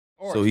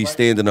So he's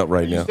standing up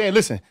right now.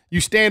 Listen,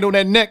 you stand on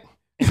that neck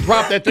and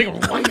drop that thing.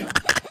 Wham,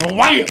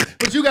 wham.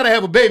 But you gotta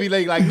have a baby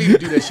leg like me to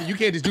do that shit. You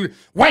can't just do it.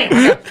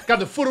 Wham! Got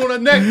the foot on the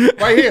neck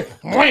right here.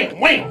 Wham,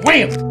 wham,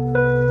 wham.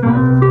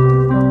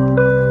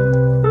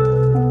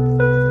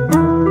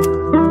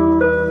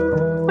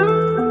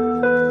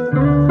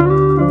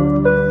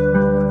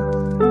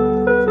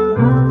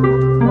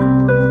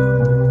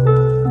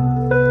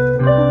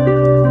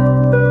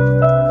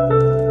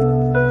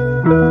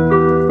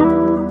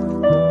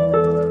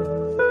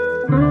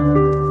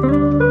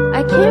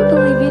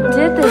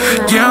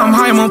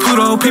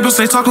 People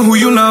say talking who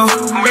you know.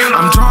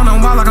 I'm drawn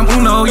on wild like I'm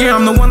Uno. Yeah,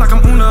 I'm the one like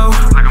I'm Uno.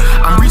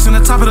 I'm reaching the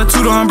top of the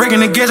two-door, I'm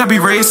breaking the gauge, I be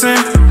racing.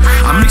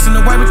 I'm mixing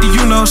the white with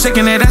the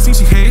shaking that ass and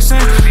she hating.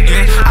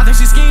 Yeah, I think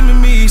she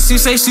scheming me. She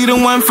say she the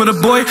one for the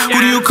boy. Who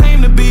do you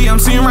claim to be? I'm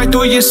seeing right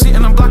through your shit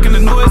and I'm blocking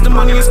the noise. The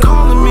money is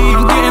calling me.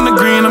 I'm getting the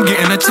green, I'm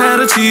getting the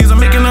cheddar cheese. I'm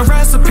making a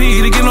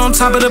recipe to get on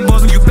top of the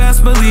boys, and you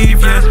best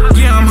believe,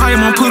 yeah, I'm high,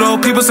 I'm on Pluto.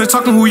 People say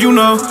talking who you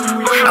know.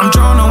 I'm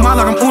drawn on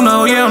wild like I'm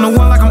Uno. Yeah, I'm the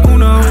one like I'm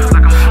Uno.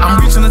 I'm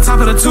reaching the top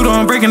of the two-door,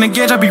 I'm breaking the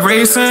gauge, I be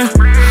racing.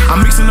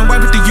 I'm mixing the white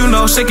with the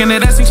shaking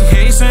that ass and she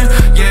hating.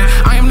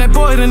 Yeah, I am that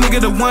boy, the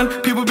nigga, the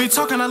one. People be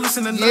talking, I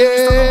listen to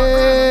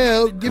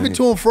yeah, give it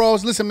to him,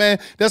 Frost. Listen, man,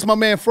 that's my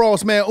man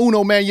Frost, man.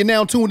 Uno, man. You're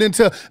now tuned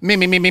into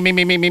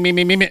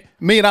 $1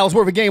 million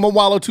worth of game on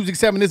Wallo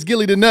 267. This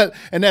Gillie the Nut,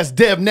 and that's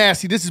Dev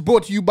Nasty. This is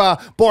brought to you by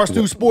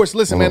Barstool Sports.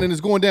 Listen, man, and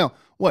it's going down.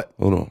 What?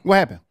 Hold on. What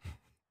happened?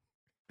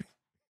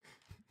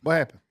 What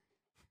happened?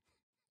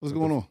 What's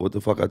going on? What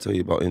the fuck I tell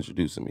you about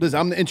introducing me? Listen,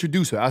 I'm the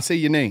introducer. I say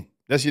your name.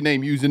 That's your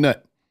name. Use the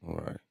nut. All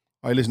right.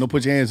 All right, listen, don't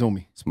put your hands on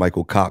me. It's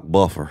Michael Cock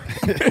Buffer.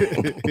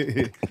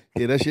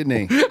 Yeah, that's your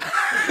name.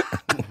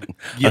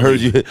 I heard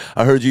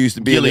you used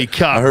to be Gillie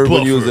Cock I heard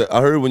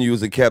Buffer. when you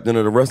was a captain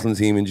of the wrestling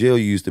team in jail,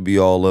 you used to be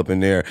all up in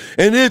there.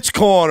 In its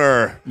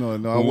corner. No, I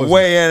wasn't.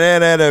 Weighing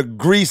in at a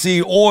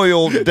greasy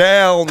oil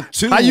down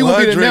 200. How you gonna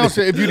be the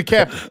announcer if you the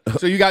captain?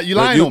 So you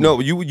lying on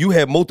me. You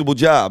had multiple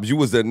jobs. You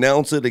was the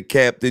announcer, the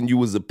captain, you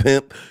was a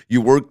pimp, you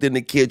worked in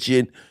the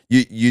kitchen,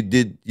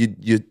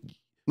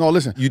 No,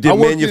 listen. You did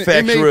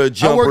manufacturer of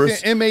jumpers. I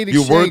worked in inmate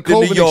you worked in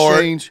the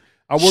yard,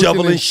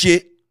 shoveling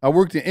shit. I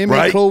worked in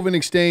inmate clothing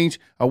exchange.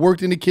 I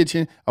worked in the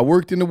kitchen. I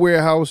worked in the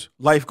warehouse.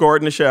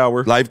 Lifeguard in the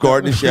shower.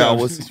 Lifeguard in the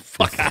showers.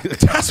 Fuck.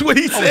 That's what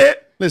he said.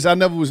 Listen, I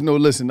never was no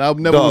was no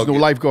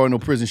lifeguard in no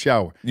prison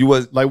shower. You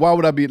was like, why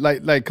would I be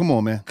like? Come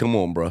on, man. Come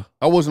on, bro.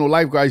 I wasn't no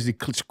lifeguard. I used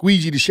to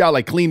squeegee the shower,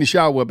 like clean the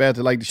shower up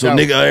after the shower.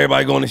 So nigga,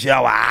 everybody go in the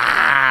shower.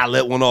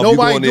 Let one off.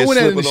 Nobody doing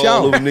that in the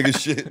shower.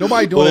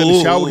 Nobody doing that in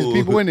the shower. There's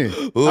people in there.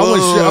 I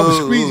was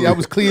squeezing. I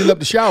was cleaning up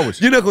the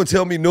showers. You're not gonna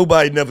tell me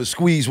nobody never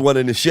squeezed one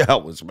in the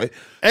showers, man.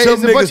 Hey,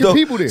 there's a bunch of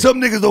people there.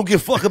 Some niggas don't give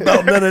a fuck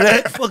about none of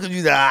that. Fucking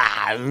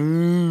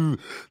you.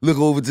 Look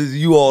over to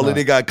you all, and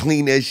they got to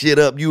clean that shit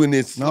up. You in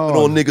there slipping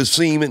on niggas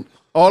semen.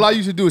 All I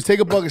used to do is take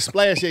a bucket,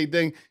 splash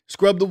everything,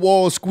 scrub the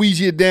walls,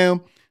 squeegee it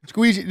down.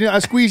 I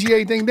squeegee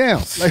everything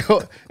down,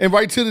 and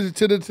right to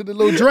the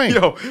little drain.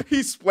 Yo,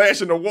 he's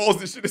splashing the walls.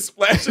 This shit is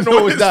splashing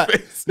on his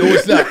face. No,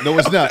 it's not. No,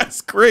 it's not.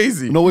 That's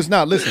crazy. No, it's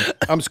not. Listen,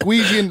 I'm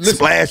squeegeeing. Listen,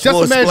 splash,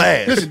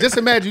 splash. Listen, just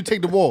imagine you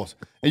take the walls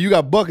and you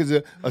got buckets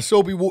of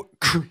soapy water,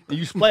 and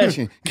you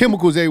splashing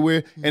chemicals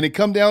everywhere, and it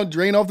come down,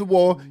 drain off the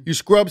wall. You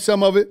scrub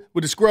some of it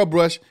with a scrub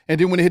brush, and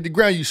then when it hit the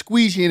ground, you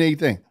squeegee in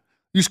everything.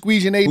 You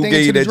squeezing everything. Who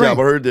gave you that drain. job?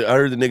 I heard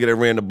the nigga that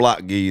ran the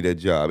block gave you that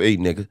job. Hey,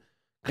 nigga,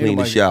 clean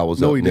the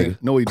showers up, nigga.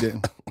 No, he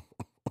didn't.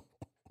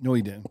 No,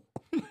 he didn't.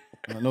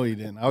 No, he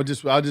didn't. I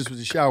just was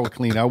a shower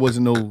cleaner. I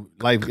wasn't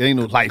ain't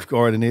no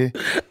lifeguard in there.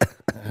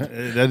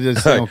 That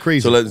just sound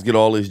crazy. So let's get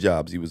all his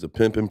jobs. He was a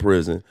pimp in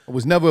prison. I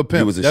was never a pimp.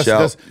 You was a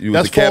you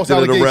was the captain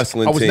of the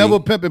wrestling team. I was never a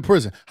pimp in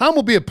prison. How am I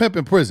gonna be a pimp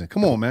in prison?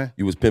 Come on, man.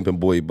 You was pimping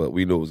boy, but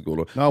we know what's going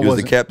on. No, you was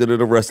the captain of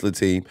the wrestling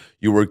team.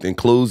 You worked in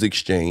clothes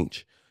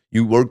exchange.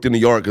 You worked in the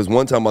yard, because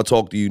one time I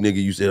talked to you,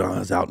 nigga, you said, I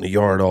was out in the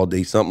yard all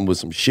day, something with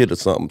some shit or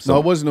something. No,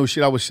 it wasn't no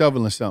shit. I was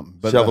shoveling something.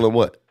 But, shoveling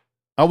what?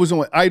 I was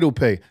on idle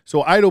pay.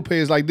 So idle pay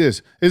is like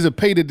this. It's a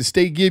pay that the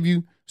state give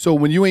you. So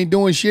when you ain't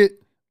doing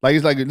shit,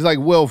 it's like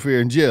welfare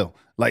in jail.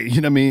 Like,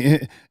 you know what I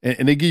mean?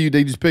 And they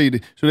just pay you.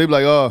 So they be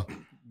like,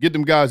 get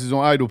them guys that's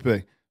on idle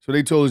pay. So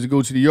they told us to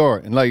go to the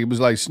yard. And it was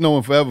like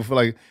snowing forever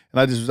and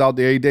I just was out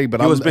there every day.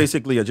 But I was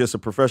basically just a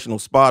professional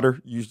spotter.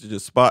 You used to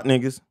just spot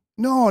niggas.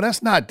 No,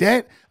 that's not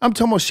that. I'm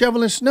talking about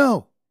shoveling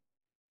snow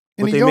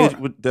in the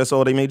yard. That's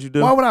all they made you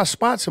do? Why would I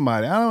spot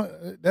somebody?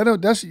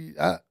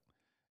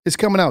 It's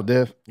coming out,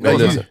 Dev. Hey,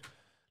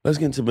 let's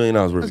get into $1 million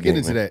worth. Let's get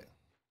into that.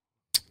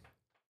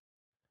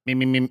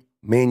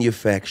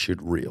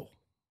 Manufactured real.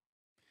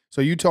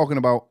 So you talking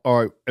about,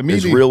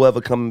 immediately. Is real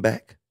ever coming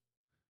back?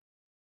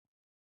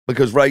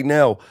 Because right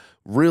now,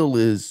 real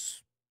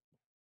is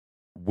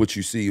what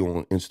you see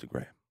on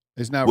Instagram.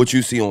 It's not what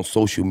you see on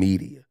social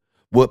media.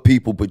 What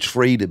people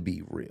portray to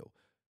be real.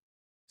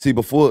 See,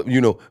 before,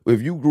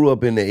 if you grew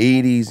up in the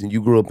 80s and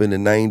you grew up in the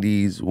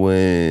 90s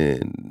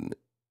when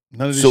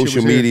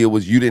social media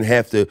was, you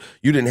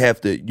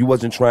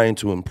wasn't trying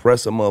to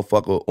impress a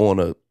motherfucker on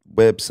a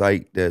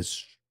website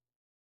that's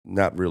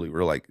not really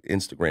real. Like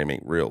Instagram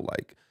ain't real.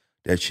 Like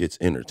that shit's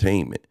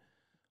entertainment.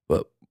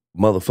 But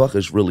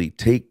motherfuckers really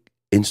take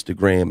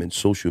Instagram and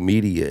social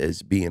media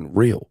as being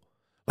real.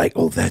 Like,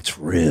 oh, that's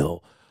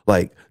real.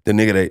 Like the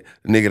nigga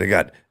that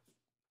got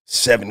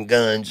 7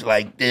 guns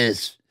like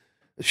this,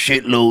 a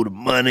shitload of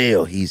money,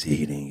 or he's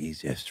eating,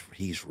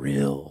 he's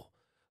real.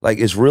 Like,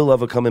 is real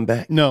ever coming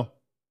back? No.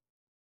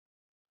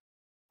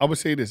 I would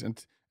say this,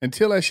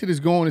 until that shit is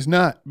gone, it's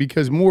not,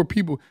 because more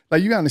people,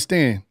 like, you gotta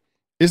understand,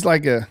 it's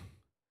like a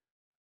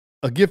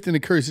gift and a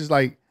curse. It's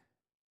like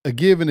a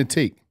give and a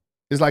take.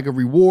 It's like a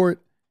reward,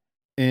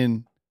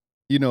 and,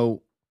 you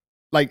know,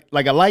 like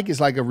a like is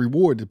like a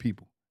reward to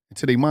people.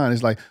 To their mind,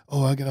 it's like,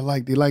 oh, I got a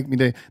like, they like me.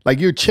 They like,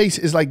 you're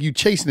chasing, it's like you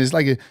chasing it. It's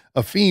like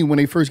a fiend when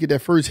they first get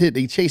that first hit,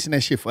 they chasing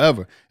that shit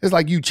forever. It's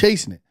like you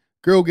chasing it.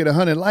 Girl get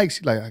 100 likes,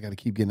 she's like, I gotta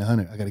keep getting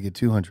 100. I gotta get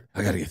 200.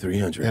 I gotta get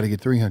 300. I gotta get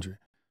 300.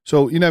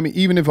 So, you know what I mean?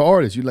 Even if an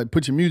artist, you like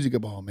put your music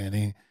up, oh man,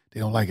 they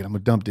don't like it, I'm gonna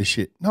dump this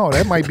shit. No,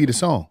 that might be the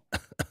song.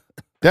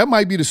 That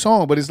might be the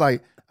song, but it's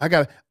like, I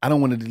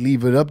don't want to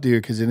leave it up there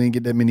because it didn't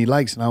get that many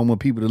likes, and I don't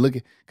want people to look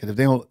at, because if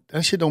they don't,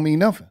 that shit don't mean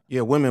nothing.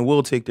 Yeah, women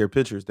will take their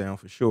pictures down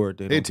for sure.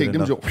 They take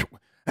them.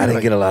 I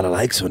didn't get a lot of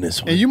likes on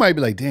this one. And you might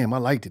be like, damn, I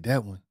liked it,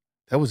 that one.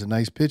 That was a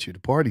nice picture to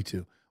party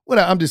to. Well,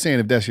 I'm just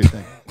saying, if that's your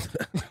thing.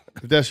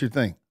 If that's your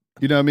thing.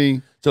 You know what I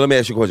mean? So let me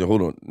ask you a question.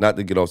 Hold on. Not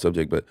to get off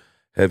subject, but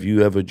have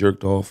you ever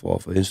jerked off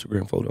an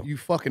Instagram photo? You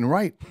fucking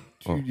right.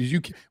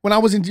 When I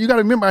was in, you got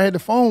to remember, I had the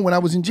phone when I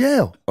was in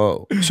jail.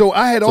 Oh. So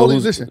I had all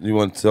these, listen. You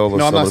want to tell us?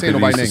 No, I'm not saying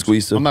nobody's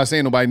names. I'm not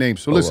saying nobody's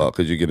names. So listen.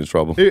 Because you get in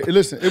trouble.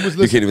 Listen, it was,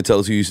 listen. You can't even tell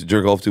us who you used to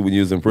jerk off to when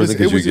you was in prison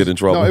because you get in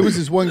trouble. No, it was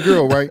this one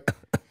girl, right?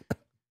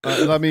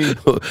 I mean,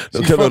 no.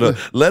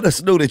 Let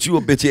us know that you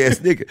a bitch ass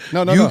nigga.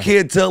 No. You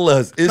can't tell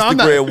us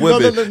Instagram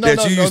women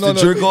that you used to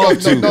jerk off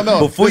to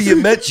before you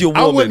met your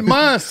woman. I wouldn't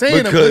mind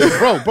saying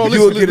them, bro.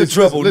 You'll get in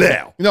trouble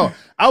now. No,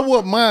 I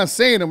wouldn't mind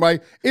saying them,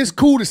 right? It's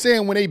cool to say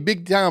them when they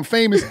big time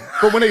famous,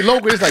 but when they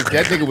local, it's like,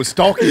 that nigga was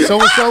stalking so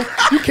and so.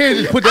 You can't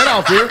just put that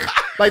out there.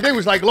 Like, they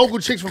was like local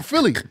chicks from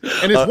Philly,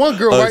 and this one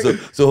girl, right?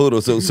 So hold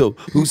on. So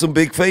who's some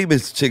big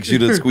famous chicks you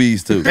done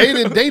squeezed to? They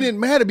didn't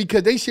matter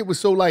because they shit was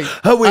so like.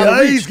 It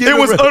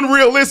was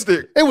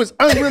unrealistic. It was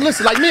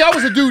unrealistic. Like me, I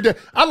was a dude that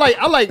I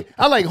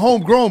like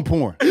homegrown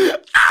porn. You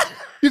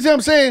see what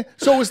I'm saying?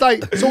 So it was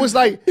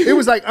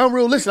like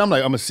unrealistic. I'm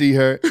like, I'm gonna see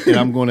her,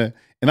 and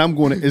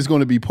it's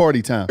gonna be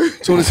party time.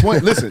 So this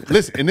one, listen,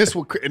 and this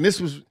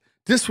was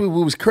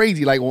what was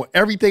crazy. Like, on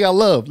everything I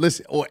love,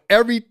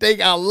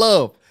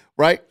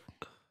 right?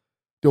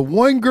 The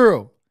one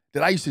girl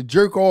that I used to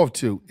jerk off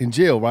to in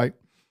jail, right?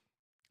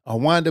 I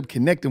wound up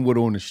connecting with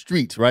her on the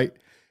streets, right?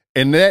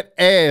 And that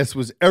ass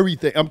was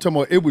everything. I'm talking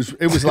about, it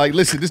was like,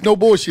 listen, there's no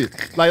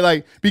bullshit.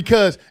 Like,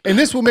 because, and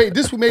this what made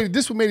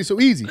it so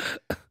easy.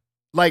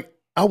 Like,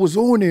 I was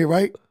on there,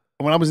 right?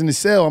 When I was in the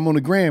cell, I'm on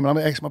the gram, and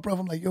I'm asking my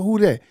brother, I'm like, yo, who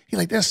that? He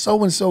like, that's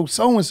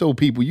so-and-so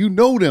people. You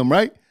know them,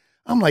 right?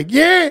 I'm like,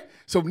 yeah.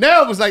 So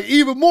now it was like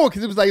even more,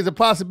 because it was like, it's a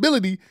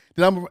possibility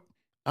that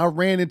I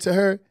ran into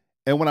her.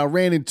 And when I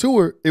ran into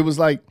her, it was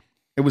like,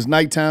 it was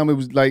nighttime. It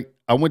was like,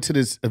 I went to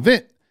this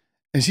event,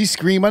 and she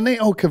screamed my name,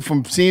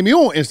 from seeing me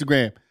on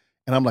Instagram.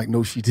 And I'm like,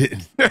 no, she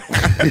didn't.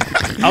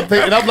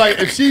 I'm like,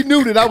 if she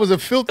knew that I was a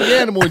filthy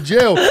animal in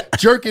jail,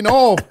 jerking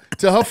off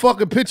to her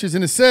fucking pictures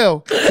in the cell,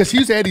 because she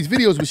used to have these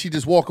videos where she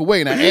just walk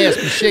away and her ass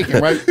be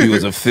shaking, right? He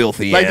was a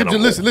filthy animal.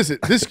 Listen,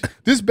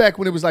 this back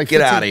when it was like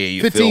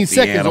 15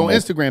 seconds animal. On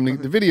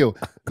Instagram, the video.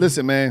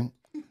 Listen, man,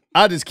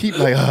 I just keep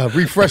like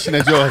refreshing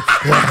that joy.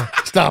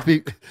 Stop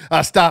it.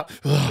 Stop.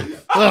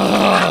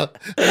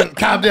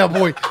 Calm down,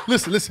 boy.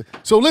 Listen.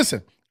 So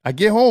listen, I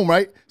get home,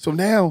 right? So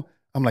now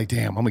I'm like,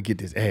 damn, I'm gonna get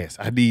this ass.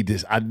 I need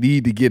this. I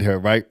need to get her,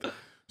 right?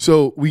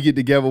 So we get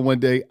together one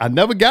day. I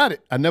never got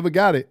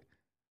it.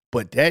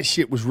 But that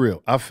shit was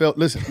real. I felt,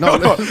 listen.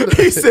 No.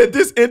 He said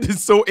this ended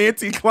so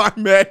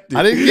anticlimactic.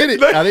 I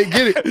didn't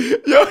get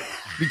it. Yo.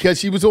 Because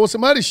she was on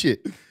some other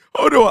shit.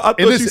 Hold on. I thought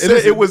you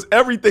said it was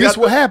everything. This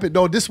what happened.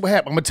 No, this what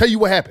happened. I'm gonna tell you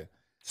what happened.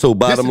 So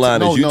bottom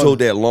line is, you told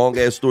that long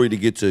ass story to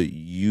get to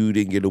you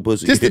didn't get no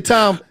pussy. This the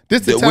time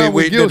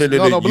with Gillie.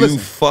 No, you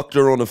fucked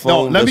her on the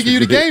phone. No, let me give you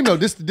the game though.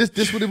 This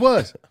what it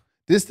was.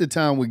 This the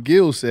time with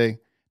Gil say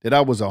that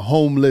I was a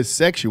homeless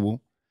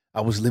sexual.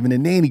 I was living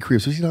in nanny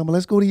crib. So she's like,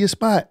 let's go to your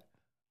spot.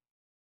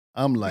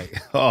 I'm like,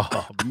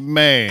 oh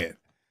man.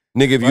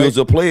 Nigga, if you was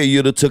a player,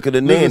 you'd have took her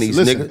to nannies,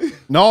 nigga.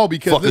 No,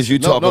 because fuck is you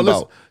talking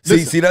about?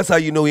 See, that's how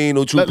you know he ain't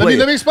no true player.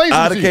 Let me explain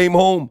something. I'd have came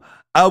home.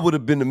 I would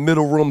have been the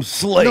middle room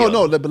slayer.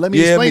 No, but let me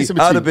explain something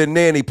to you. I'd have been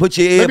nanny. Put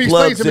your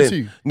earplugs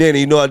in.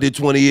 Nanny, you know I did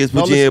 20 years.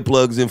 Put your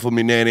earplugs in for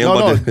me, nanny.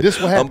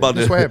 This what happened.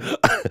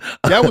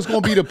 That was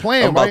going to be the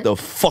plan, right? I'm about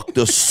to fuck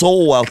the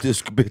soul out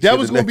this bitch. That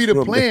was going to be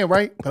the plan,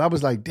 right? But I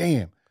was like,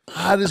 damn,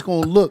 how this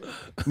going to look,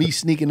 me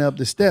sneaking up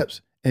the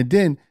steps? And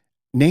then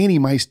nanny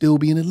might still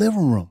be in the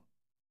living room,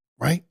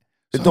 right?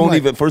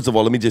 So first of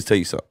all, let me just tell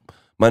you something.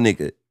 My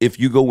nigga, if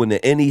you go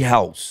into any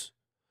house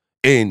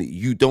and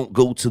you don't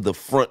go to the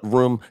front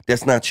room,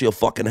 that's not your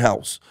fucking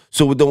house.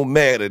 So it don't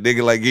matter,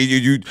 nigga. Like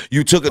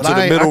you took it to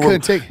the middle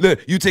room.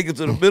 Look, you take it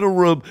to the middle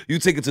room. You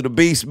take it to the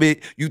basement.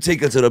 You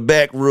take it to the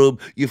back room.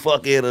 You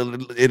fuck in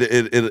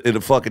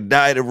a fucking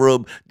dining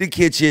room, the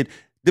kitchen.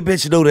 The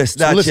bitch know that's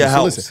not your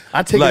house. Listen,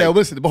 I take it out.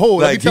 Listen,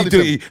 behold, let me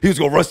tell you he was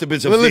gonna rush the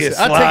bitch upstairs,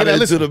 slide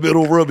into the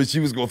middle room, and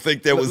she was gonna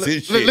think that was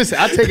his shit. Listen,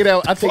 I take it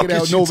out. I take it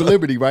out. Nova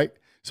Liberty, right?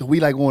 So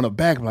we like on the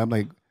back, but I'm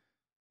like,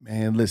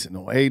 man, listen,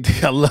 no,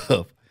 everything I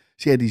love.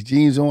 She had these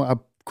jeans on. I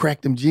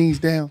cracked them jeans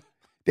down.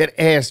 That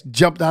ass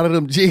jumped out of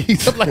them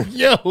jeans. I'm like,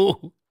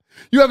 yo,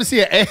 you ever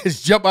see an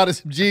ass jump out of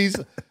some jeans?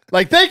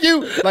 Like, thank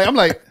you. Like, I'm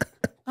like,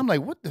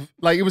 what the?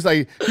 Like, it was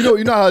like,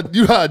 you know how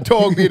a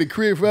dog be in the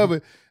crib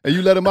forever, and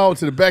you let them out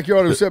to the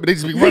backyard or something, they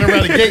just be running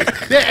around the gate.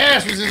 Their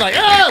ass was just like,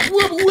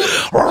 whoop, whoop.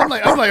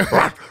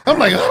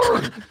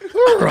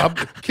 I'm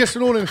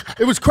kissing on him.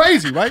 It was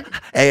crazy, right?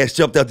 Ass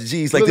jumped out the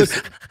jeans like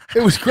this.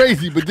 It was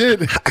crazy, but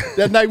then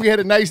that night we had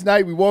a nice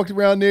night. We walked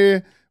around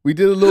there. We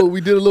did a little.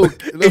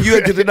 And you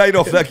had to the night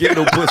off not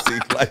getting no pussy.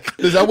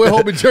 Like, I went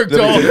home and jerked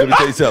off. Let me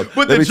tell you something.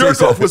 But the jerk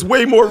off was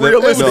way more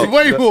realistic. It was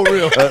way more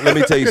real. Let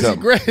me tell you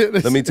something.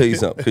 Let me tell you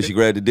something. Because she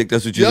grabbed the dick.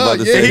 That's what you was about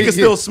to say. He can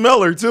still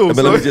smell her too.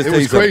 But let me just tell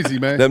you something. Crazy,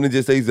 man. Let me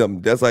just tell you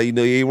something. That's how you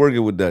know you ain't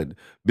working with nothing.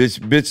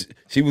 Bitch,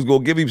 she was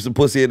gonna give him some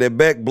pussy in that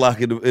back block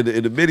in the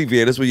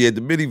minivan. That's when you had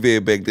the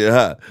minivan back there,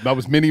 huh? That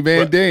was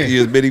minivan Dan. He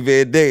was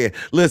minivan Dan.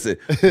 Listen,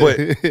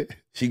 but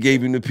she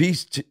gave him the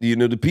peace,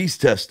 the peace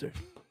tester.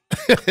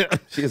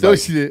 She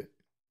was she did.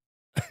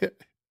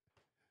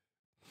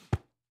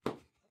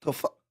 The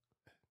fuck?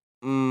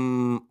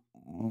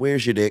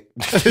 Where's your dick?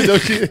 No,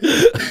 she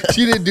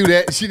didn't do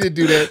that. She didn't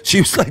do that.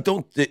 She was like,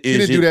 she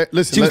didn't do that.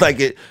 Listen, she was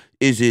like,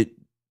 is it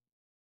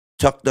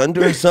tucked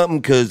under or something?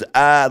 Because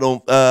I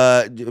don't,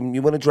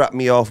 you want to drop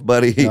me off,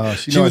 buddy? No,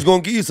 she was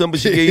going to give you something,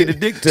 but she gave you the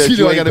dick test.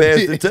 You ain't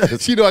passed the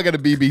test. She know I got a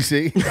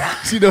BBC.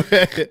 She know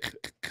that.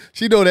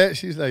 She know that.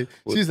 She's like,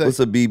 what's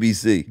a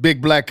BBC? Big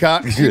black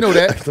cock. She know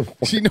that.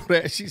 She know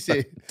that. She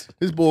said,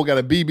 this boy got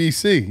a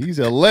BBC. He's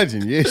a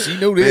legend. Yeah, she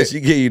knew that. Yeah, she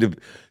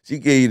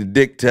gave you the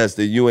dick test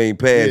and you ain't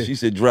passed. Yeah. She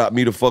said, drop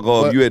me the fuck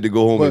off. You had to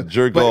go home and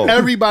jerk off.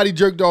 Everybody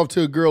jerked off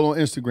to a girl on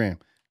Instagram.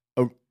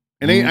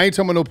 And I ain't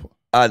talking about no...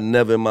 I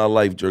never in my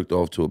life jerked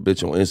off to a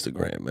bitch on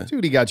Instagram, man.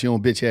 Dude, he got you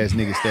on bitch ass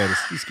nigga status.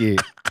 He's scared.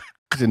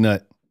 He's a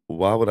nut.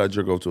 Why would I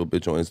jerk off to a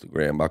bitch on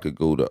Instagram? I could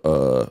go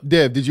to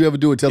Dev, did you ever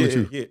do it? Tell the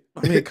truth. Yeah.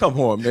 I mean, come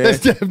on, man. That's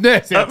Dev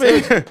nasty. I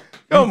mean,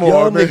 come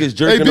y'all on, man. Niggas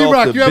jerking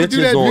off to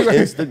bitches on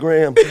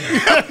Instagram.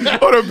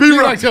 Hold on,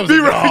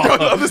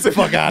 B-Rock. Listen,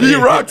 fuck out of here.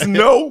 B-Rock's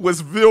no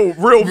was real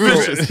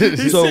vicious.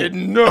 He said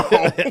no.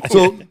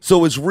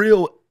 So it's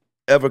real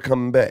ever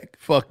coming back?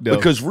 Fuck no.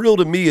 Because real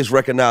to me is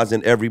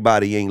recognizing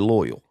everybody ain't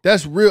loyal.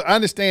 That's real. I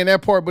understand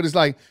that part, but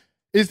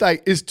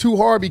it's too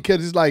hard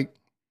because it's like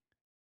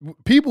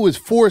people is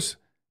forced.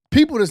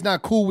 People that's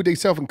not cool with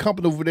themselves and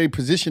comfortable with their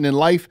position in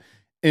life,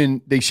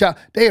 and they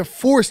are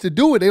forced to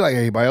do it. They like, hey,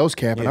 everybody else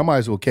capping. I might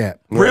as well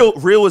cap.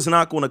 Real is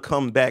not going to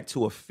come back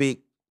to a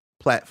fake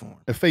platform.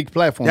 A fake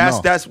platform.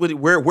 That's what.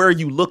 Where are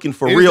you looking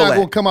for it's real? Not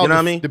gonna come out. You know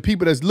what I mean? The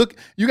people that's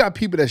you got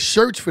people that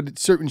search for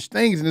certain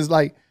things, and it's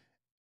like,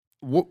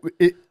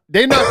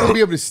 they're not going to be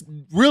able to.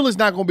 Real is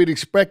not going to be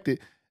respected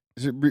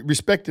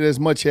as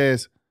much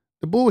as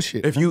the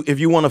bullshit. If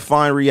you want to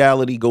find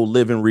reality, go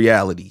live in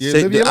reality. Yeah,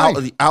 live your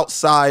life.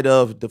 Outside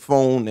of the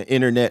phone, the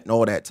internet, and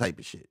all that type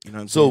of shit. You know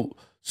what I'm saying?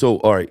 So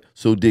all right.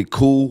 So did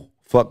Cool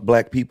fuck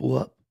black people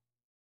up?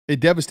 It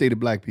devastated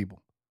black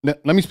people. Now,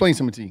 let me explain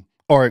something to you.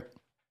 All right.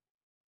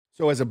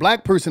 So as a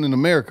black person in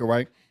America,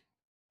 right,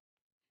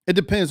 it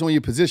depends on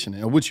your position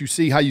and what you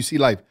see, how you see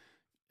life.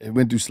 It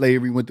went through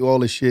slavery, went through all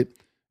this shit,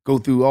 go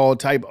through all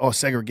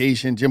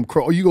segregation, Jim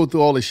Crow. You go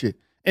through all this shit.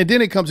 And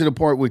then it comes to the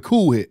part where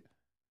Cool hit.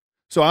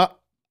 So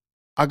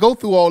I go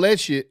through all that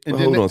shit. And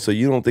hold on. So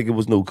you don't think it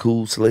was no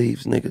cool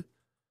slaves, nigga?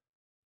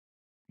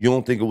 You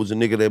don't think it was a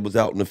nigga that was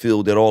out in the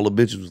field that all the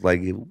bitches was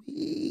like,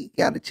 we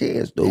got a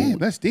chance, though. Damn,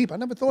 that's deep. I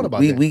never thought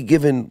about that. We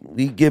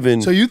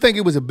giving. So you think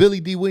it was a Billy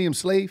D. Williams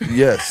slave?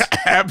 Yes.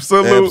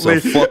 Absolutely.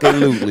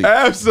 Absolutely.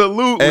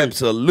 Absolutely.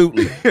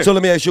 Absolutely. So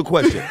let me ask you a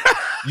question.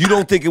 You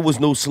don't think it was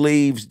no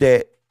slaves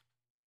that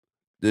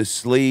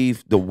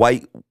the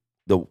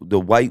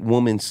white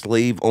woman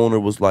slave owner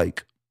was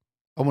like,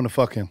 I want to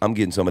fuck him. I'm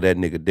getting some of that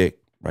nigga dick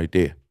right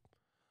there.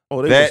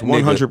 Oh, that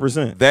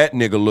 100%. That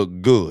nigga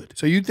looked good.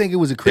 So you think it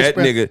was a Chris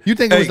Brown? Nigga, you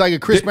think it was like a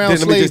Chris Brown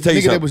slave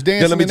nigga that was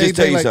dancing? Let me just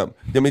tell you something.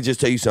 Let me just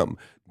tell you something.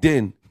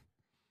 Then,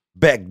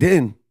 back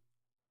then,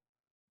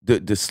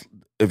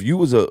 if you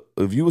was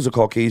a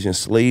Caucasian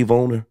slave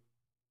owner,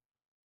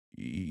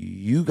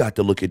 you got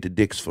to look at the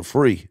dicks for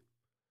free.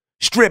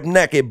 Strip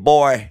naked,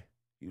 boy.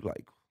 You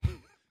like.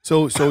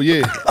 So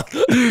yeah.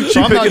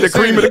 She picking the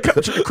cream of the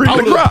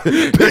crop.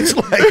 Bitch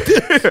like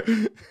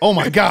this. Oh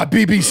my God,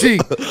 BBC.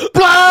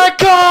 Black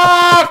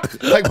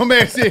cock! Like my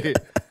man said.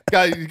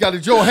 Got the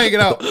jaw hanging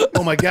out.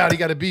 Oh my God, he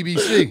got a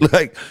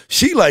BBC.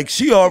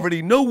 She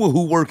already know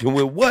who working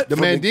with what. The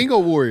Mandingo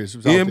Warriors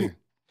was out there.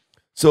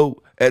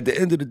 So at the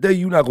end of the day,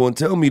 you're not gonna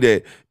tell me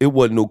that it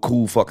wasn't no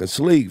cool fucking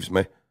slaves,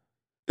 man.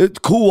 It's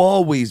cool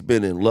always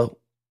been in low.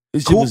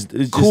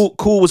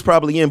 Cool was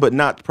probably in, but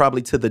not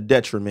probably to the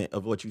detriment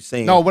of what you're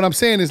saying. No, what I'm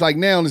saying is like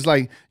now it's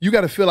like you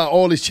got to fill out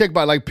all this check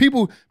by like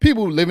people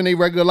living their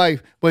regular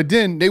life, but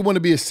then they want to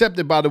be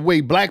accepted by the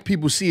way black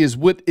people see is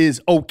what is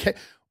okay,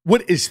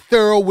 what is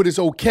thorough, what is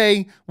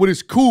okay, what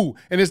is cool,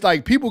 and it's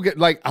like people get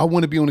like I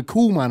want to be on the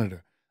cool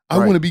monitor. I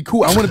want to be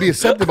cool. I want to be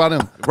accepted by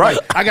them. Right.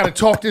 Like, I got to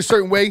talk this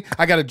certain way.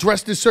 I got to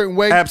dress this certain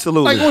way.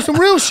 Absolutely. Like on some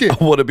real shit.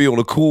 I want to be on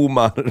a cool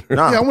monitor.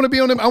 Nah. Yeah, I want to be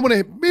on them. I want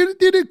to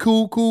be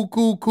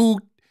cool.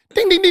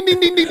 Ding, ding, ding, ding,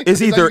 ding, ding.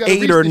 It's either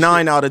 8 or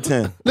 9 out of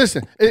 10.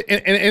 Listen, and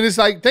it's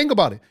like, think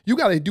about it. You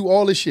got to do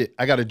all this shit.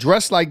 I got to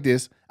dress like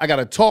this. I got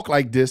to talk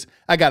like this.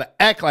 I got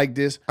to act like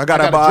this. I got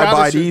to abide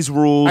by these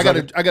rules.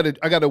 I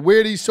got to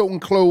wear these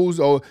certain clothes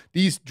or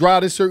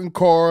drive this certain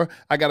car.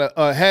 I got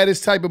to have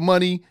this type of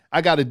money.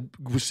 I got to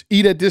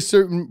eat at this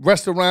certain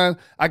restaurant.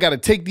 I got to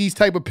take these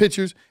type of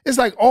pictures. It's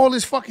like all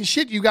this fucking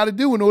shit you got to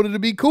do in order to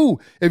be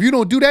cool. If you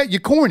don't do that,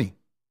 you're corny.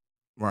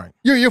 Right.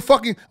 You're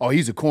fucking, oh,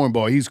 he's a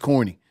cornball. He's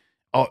corny.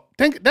 Oh,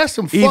 that's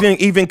some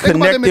even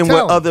connecting with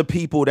other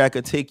people that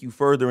could take you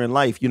further in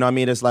life. You know what I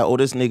mean? It's like, oh,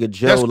 this nigga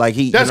Joe, that's like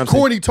he. That's you know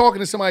corny talking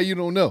to somebody you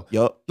don't know.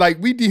 Yup. Like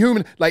we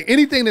dehuman, like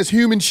anything that's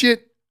human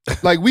shit.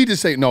 Like we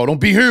just say, no, don't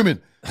be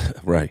human.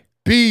 Right.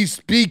 Be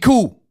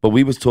cool. But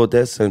we was taught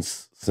that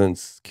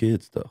since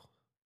kids though.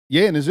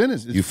 Yeah, and it's in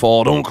us. You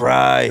fall, don't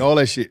cry. All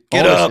that shit.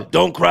 Get all up, that shit.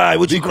 don't cry.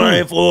 What you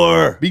crying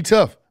for? Be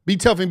tough. Be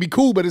tough and be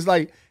cool. But it's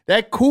like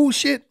that cool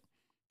shit.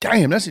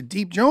 Damn, that's a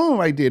deep joint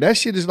right there. That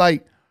shit is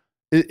like.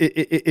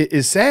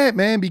 It's sad,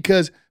 man,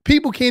 because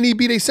people can't even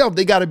be themselves.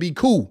 They got to be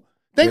cool.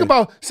 Think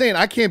about saying,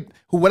 I can't,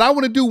 what I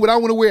want to do, what I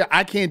want to wear,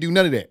 I can't do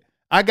none of that.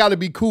 I got to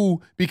be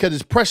cool because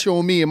it's pressure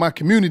on me and my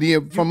community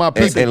and from my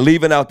people. And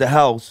leaving out the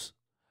house,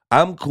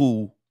 I'm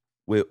cool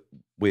with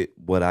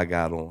what I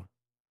got on.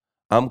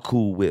 I'm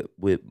cool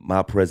with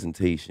my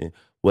presentation,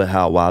 with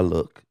how I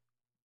look.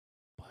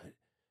 But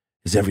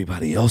is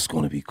everybody else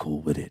going to be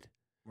cool with it?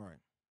 Right.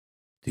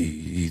 Do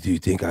you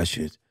think I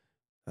should?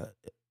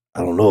 I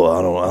don't know.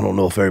 I don't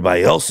know if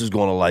everybody else is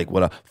gonna like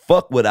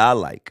fuck what I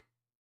like.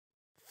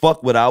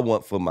 Fuck what I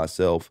want for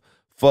myself.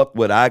 Fuck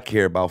what I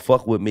care about.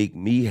 Fuck what make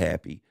me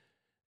happy.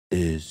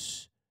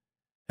 Is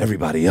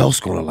everybody else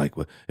gonna like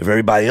what? If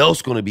everybody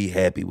else gonna be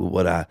happy with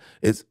what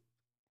it's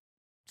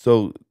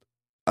so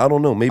I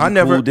don't know. Maybe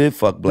cool did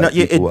fuck black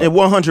people up. It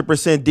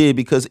 100% did,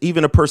 because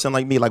even a person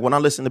like me, like when I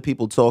listen to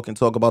people talk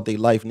about their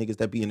life, niggas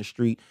that be in the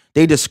street,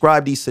 they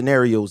describe these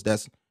scenarios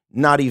that's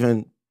not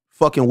even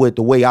fucking with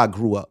the way I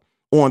grew up.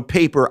 On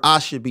paper, I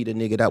should be the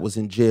nigga that was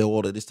in jail,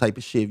 all of this type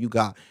of shit. You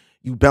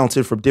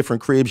bouncing from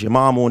different cribs, your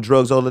mom on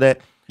drugs, all of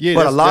that. Yeah,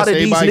 but a lot of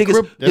these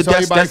niggas,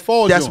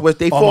 that's what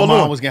they fall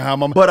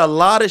on. But a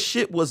lot of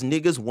shit was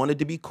niggas wanted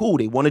to be cool.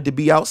 They wanted to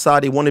be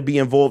outside. They wanted to be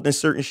involved in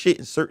certain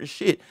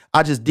shit.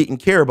 I just didn't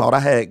care about. I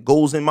had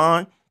goals in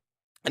mind,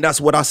 and that's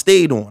what I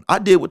stayed on. I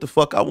did what the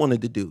fuck I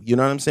wanted to do. You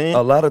know what I'm saying?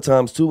 A lot of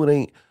times too,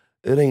 it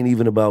ain't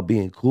even about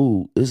being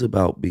cool. It's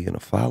about being a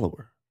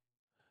follower.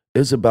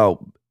 It's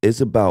about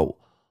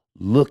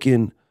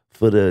looking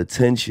for the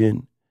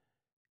attention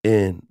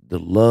and the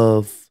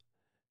love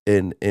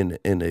and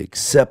the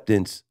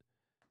acceptance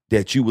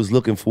that you was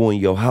looking for in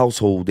your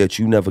household that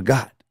you never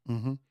got.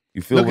 Mm-hmm.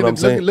 You feel what I'm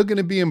saying? Looking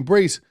to be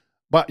embraced,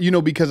 but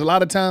because a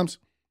lot of times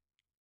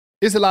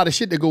it's a lot of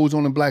shit that goes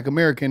on in Black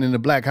America and in the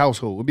Black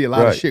household. It'll be a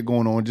lot of shit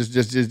going on,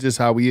 just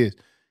how he is.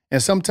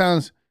 And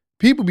sometimes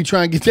people be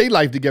trying to get their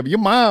life together. Your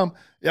mom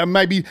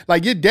might be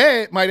like, your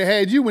dad might have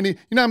had you when he, you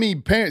know what I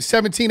mean, parents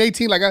 17,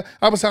 18. Like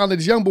I was talking to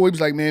this young boy, he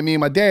was like, man, me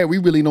and my dad, we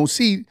really don't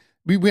see,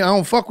 I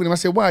don't fuck with him. I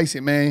said, why? He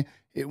said, man,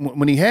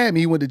 when he had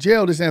me, he went to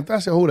jail, this and that. I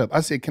said, hold up.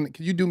 I said, can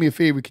you do me a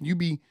favor? Can you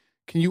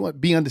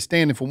be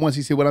understanding for once?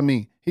 He said, what I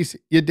mean? He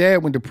said, your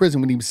dad went to prison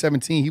when he was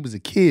 17. He was a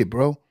kid,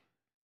 bro.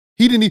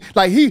 He didn't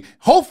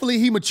hopefully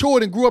he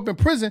matured and grew up in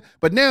prison,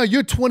 but now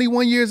you're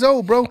 21 years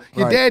old, bro.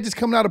 Your dad just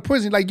coming out of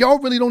prison. Like, y'all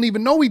really don't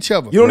even know each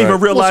other. You don't even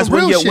realize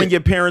when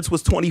your parents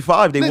was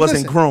 25, they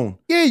wasn't grown.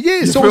 Yeah.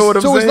 You so feel what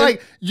I'm saying? It's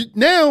like,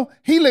 now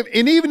he lived,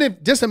 and even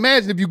if, just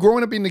imagine if you're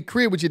growing up in the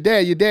crib with your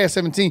dad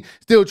 17,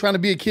 still trying to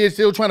be a kid,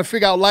 still trying to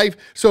figure out life.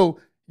 So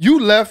you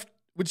left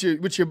with your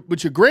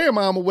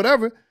grandmom or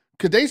whatever,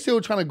 because they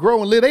still trying to grow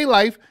and live their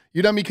life,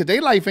 you know what I mean? Because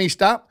their life ain't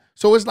stopped.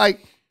 So it's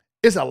like,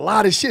 it's a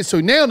lot of shit. So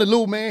now the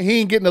little man, he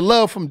ain't getting the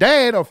love from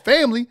dad or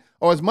family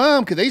or his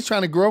mom because they's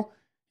trying to grow.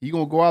 He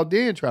gonna go out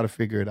there and try to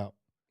figure it out.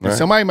 Right.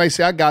 Somebody might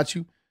say, I got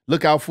you.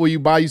 Look out for you,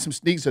 buy you some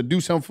sneaks or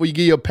do something for you,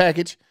 give you a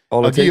package.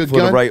 All it takes for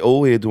the right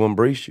old head to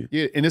embrace you.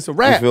 Yeah, and it's a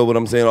wrap. You feel what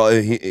I'm saying?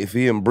 If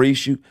he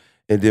embrace you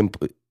and then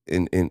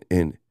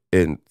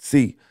and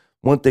see,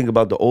 one thing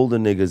about the older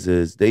niggas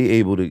is they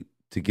able to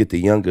get the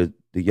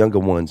younger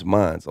ones'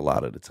 minds a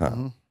lot of the time.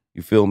 Mm-hmm.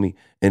 You feel me?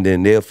 And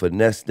then they'll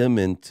finesse them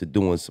into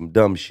doing some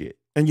dumb shit.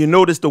 And you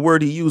notice the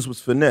word he used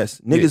was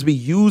finesse. Niggas be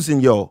using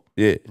y'all.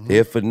 Yeah,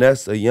 they'll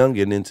finesse a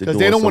youngin' into doing some dumb shit. Because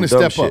they don't want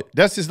to step up.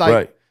 That's just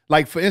like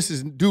Like, for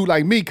instance, dude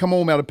like me come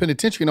home out of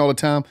penitentiary and all the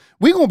time,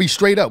 we gonna be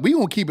straight up. We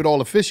gonna keep it all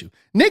official.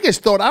 Niggas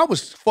thought I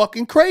was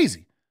fucking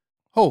crazy.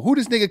 Oh, who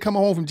this nigga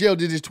coming home from jail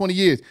did this 20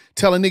 years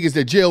telling niggas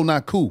that jail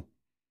not cool?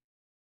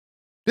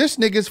 This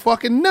nigga's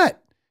fucking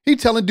nut. He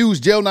telling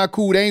dudes jail not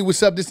cool, they ain't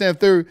what's up, this and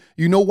third.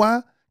 You know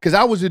why? Because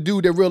I was a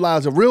dude that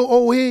realized a real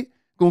old head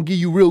gonna give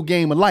you real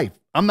game of life.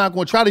 I'm not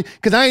gonna try to,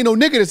 because I ain't no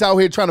nigga that's out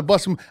here trying to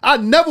bust him. I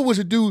never was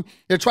a dude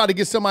that tried to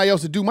get somebody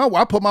else to do my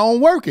work. I put my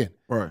own work in.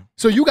 Right.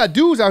 So you got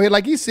dudes out here,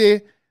 like he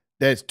said,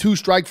 that's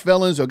 2-strike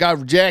felons or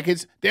got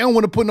jackets. They don't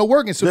want to put no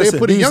work in, so they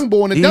put a young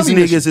boy in a dummy.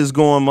 These niggas is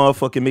going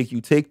motherfucking make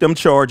you take them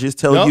charges,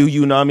 tell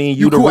you know what I mean,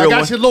 you the cool, real one.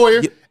 I got your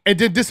lawyer, and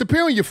then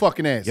disappear on your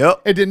fucking ass.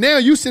 Yep. And then now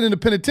you sit in the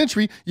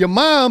penitentiary, your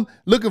mom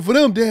looking for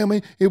them, damn,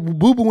 man,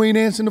 boo-boo ain't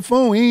answering the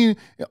phone.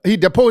 He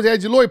posed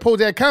as your lawyer,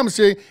 posed as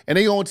commissary, and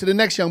they on to the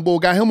next young boy,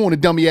 got him on a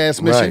dummy ass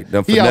mission.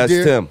 Right, he out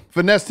there,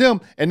 finessed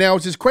him, and now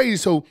it's just crazy.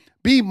 So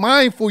be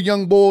mindful,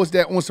 young boys,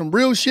 that on some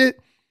real shit,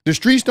 the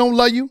streets don't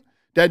love you,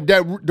 that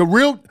the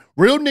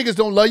real niggas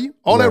don't love you.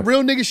 All that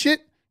real nigga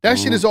shit, that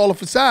shit is all a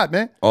facade,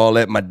 man. All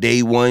that my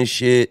day one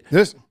shit.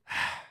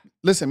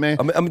 Listen, man.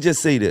 I'm gonna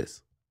just say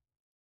this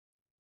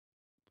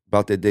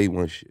about that day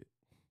one shit.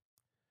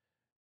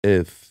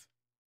 If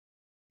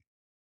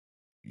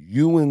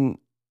you and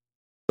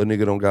a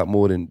nigga don't got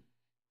more than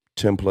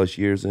 10 plus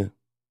years in,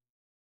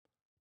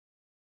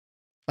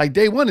 like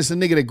day one, it's a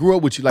nigga that grew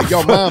up with you. Like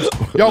y'all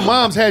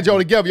moms had y'all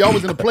together. Y'all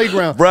was in the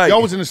playground. Right.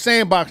 Y'all was in the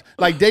sandbox.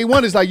 Like day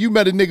one is like you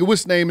met a nigga,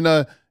 what's his name?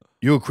 And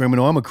you're a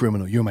criminal, I'm a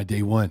criminal. You're my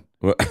day one.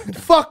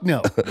 Fuck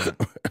no.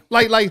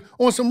 like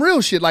on some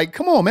real shit. Like,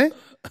 come on, man.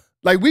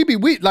 Like we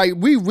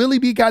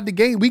really got the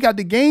game. We got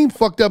the game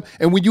fucked up.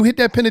 And when you hit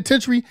that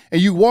penitentiary and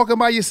you walking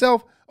by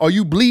yourself, or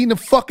you bleeding the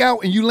fuck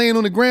out and you laying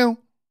on the ground,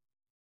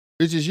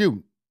 it's just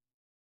you.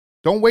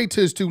 Don't wait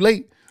till it's too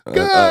late.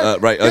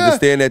 Right.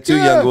 Understand that too,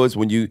 young boys.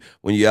 When you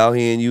out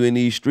here and you in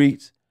these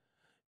streets,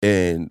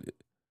 and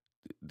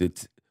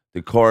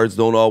the cards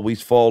don't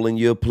always fall in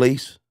your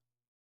place,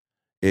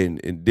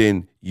 and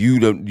then you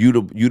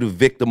the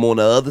victim on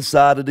the other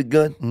side of the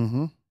gun.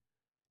 Mm-hmm.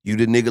 You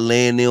the nigga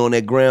laying there on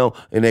that ground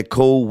in that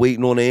cold,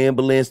 waiting on the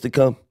ambulance to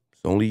come.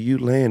 It's only you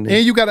laying there.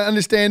 And you got to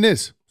understand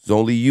this. It's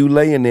only you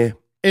laying there.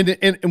 And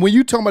when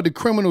you talk about the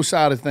criminal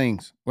side of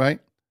things, right?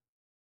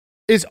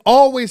 It's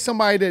always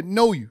somebody that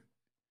know you,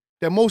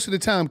 that most of the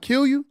time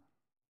kill you,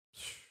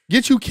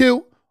 get you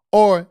killed,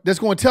 or that's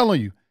going to tell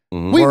on you.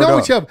 Mm-hmm. We know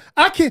each other.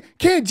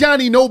 Can't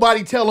Johnny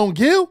nobody tell on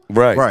Gil?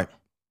 Right.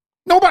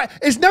 Nobody.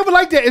 It's never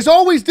like that. It's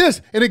always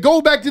this, and it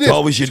goes back to this. It's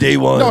always your day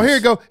one. No, here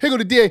you go. Here go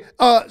the DA.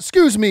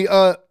 Excuse me.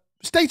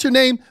 State your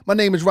name. My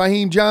name is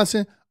Raheem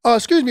Johnson.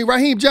 Excuse me,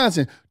 Raheem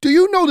Johnson. Do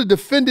you know the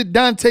defendant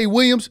Dante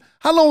Williams?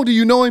 How long do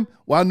you know him?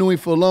 Well, I knew him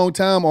for a long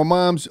time. Our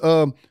moms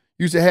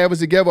used to have us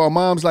together. Our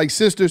moms like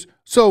sisters.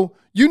 So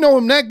you know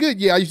him that good?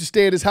 Yeah, I used to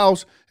stay at his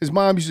house. His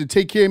mom used to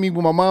take care of me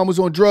when my mom was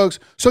on drugs.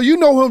 So you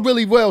know him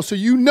really well. So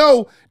you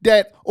know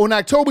that on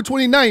October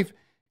 29th,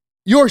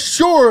 you're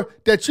sure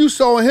that you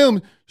saw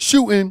him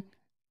shooting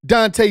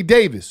Dante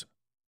Davis.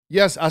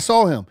 Yes, I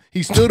saw him.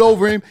 He stood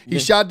over him. He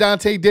shot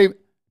Dante Davis.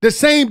 The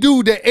same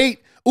dude that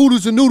ate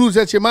oodles and noodles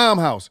at your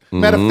mom's house.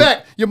 Matter of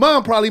fact, your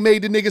mom probably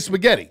made the nigga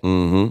spaghetti.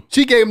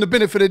 She gave him the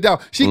benefit of the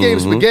doubt. She gave him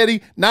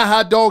spaghetti, not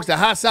hot dogs, the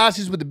hot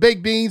sausages with the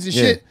baked beans and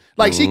shit.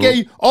 Like she gave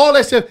you all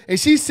that stuff, and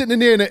she's sitting in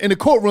there in the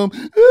courtroom. My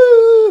baby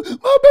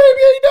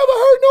ain't never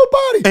hurt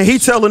nobody. And he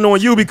telling on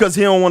you because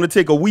he don't want to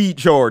take a weed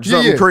charge,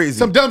 something crazy,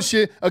 some dumb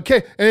shit.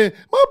 Okay, and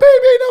my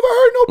baby ain't never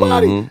hurt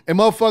nobody. And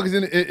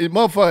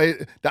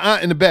motherfuckers the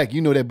aunt in the back.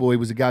 You know that boy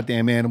was a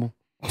goddamn animal.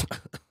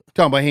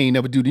 Talking about he ain't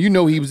never do that. You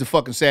know he was a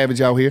fucking savage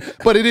out here.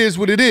 But it is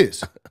what it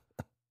is.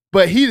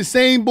 But he the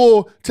same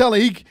boy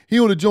telling he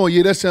on the joint.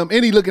 Yeah, that's him.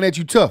 And he looking at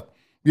you tough.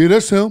 Yeah,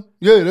 that's him.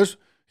 Yeah,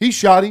 he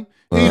shot him.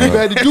 He ain't even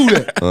had to do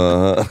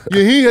that.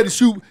 Yeah, he had to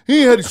shoot.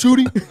 He ain't had to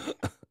shoot him.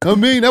 I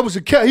mean, that was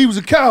he was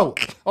a coward.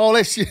 All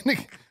that shit.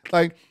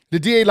 Like the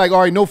DA like, all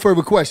right, no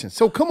further questions.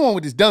 So come on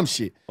with this dumb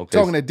shit. Okay.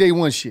 Talking that day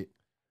one shit.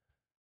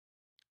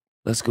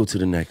 Let's go to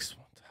the next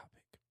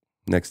topic.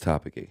 Next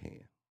topic at hand.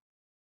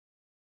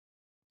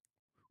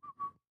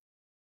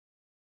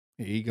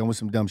 He going with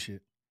some dumb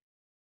shit.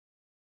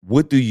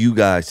 What do you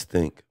guys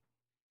think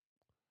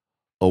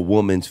a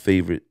woman's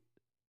favorite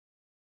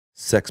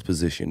sex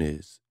position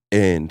is?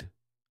 And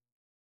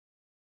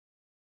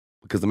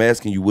because I'm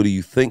asking you, what do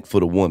you think for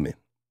the woman?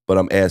 But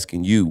I'm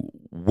asking you,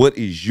 what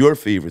is your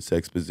favorite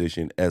sex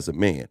position as a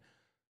man?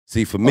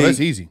 See, for me, that's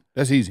easy.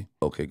 That's easy.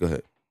 Okay, go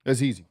ahead.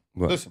 That's easy.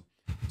 Right. Listen,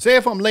 say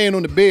if I'm laying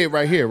on the bed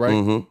right here,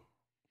 right?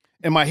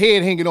 And my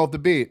head hanging off the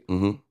bed.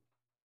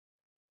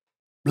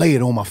 Lay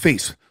it on my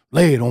face.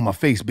 Lay it on my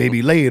face,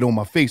 baby. Lay it on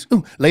my face.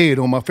 Lay it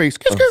on my face.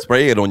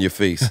 Spray it on your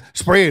face.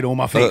 Spray it on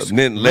my face.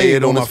 Then lay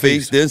it on his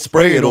face. Then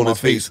spray it on his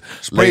face.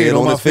 Spray it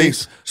on his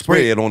face.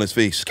 Spray it on his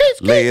face.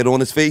 Lay it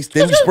on his face.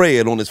 Then spray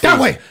it on his face. That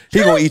way.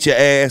 He gonna eat your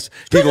ass.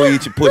 He gonna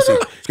eat your pussy.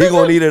 He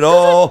gonna eat it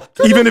all,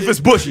 even if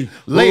it's bushy.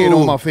 Lay it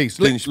on my face.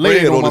 Then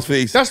spray it on his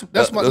face. That's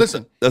my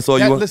listen. That's all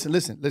you want.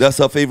 Listen. That's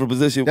her favorite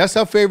position. That's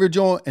her favorite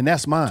joint, and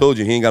that's mine. Told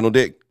you he ain't got no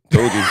dick.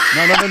 Told you.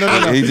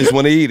 No. He just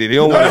want to eat it. He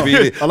don't want to be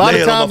it. A lot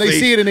of times they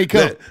see it and they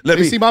come.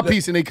 They see my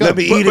piece and they come. Let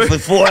me eat it for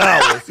 4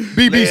 hours.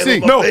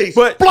 BBC. No,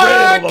 but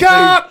black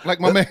cock. Like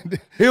my man.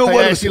 He'll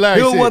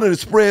want to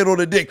spread on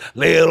the dick.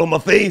 Lay it on my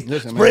face.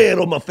 Spread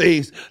on my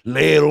face.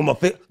 Lay it on my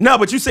face. No,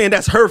 but you saying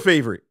that's her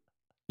favorite.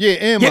 Yeah,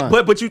 and mine.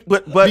 But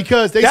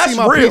because they see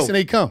my piece and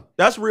they come.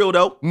 That's real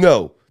though.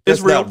 No. That's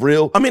real. Not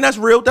real. I mean, that's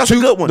real. That's a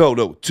good one.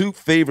 No. Two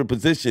favorite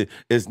position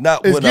is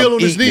not when Gil I'm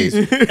on his knees.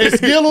 It's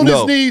Gil on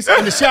his knees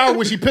in the shower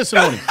when she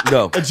pissing on him.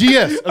 No. A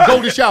GS, a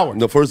golden shower.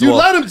 No, first of all, you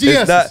let him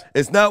GS.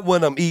 It's not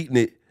when I'm eating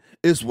it.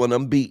 It's when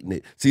I'm beating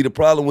it. See, the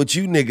problem with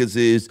you niggas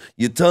is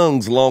your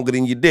tongue's longer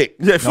than your dick.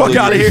 Yeah, fuck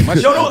out of here.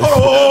 They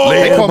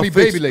call me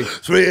baby leg.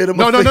 No. Wait. I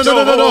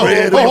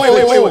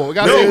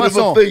gotta say my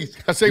song.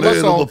 I say my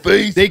song.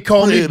 They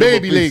call me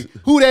baby leg.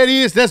 Who that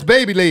is? That's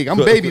baby leg. I'm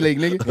baby leg,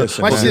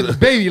 nigga. My shit is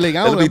baby leg.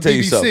 I don't know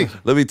BBC.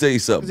 Let me tell you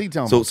something.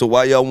 So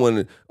why y'all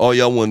want? All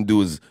y'all want to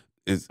do is.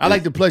 I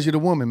like to pleasure the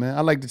woman, man.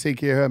 I like to take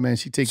care of her, man.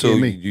 She take care of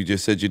me. You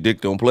just said your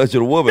dick don't pleasure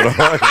the woman. All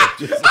right?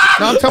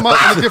 No, I'm talking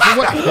about in a different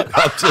way.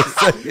 I'm just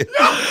saying.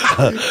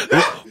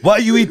 Why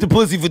you eat the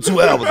pussy for 2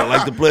 hours? I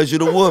like to pleasure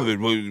the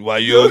woman. Why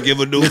you don't give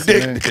her no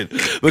dick?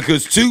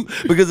 Because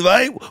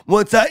if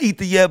once I eat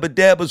the yabba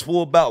dabbas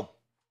for about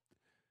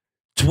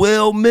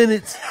 12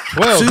 minutes.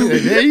 12?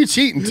 Yeah, you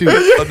cheating too.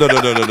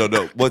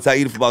 No. Once I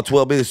eat it for about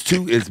 12 minutes,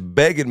 2 is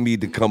begging me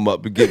to come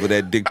up and give her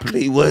that dick.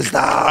 Please, what's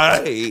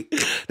that?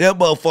 That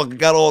motherfucker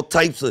got all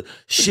types of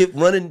shit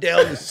running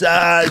down the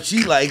side.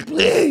 She like,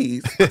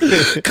 please,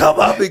 come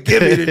up and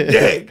give me the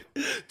dick.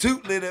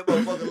 2 lay that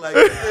motherfucker like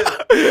this.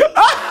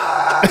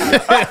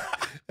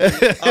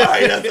 All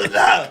right, that's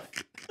enough.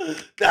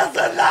 That's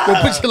enough.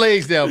 Well, put your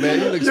legs down, man.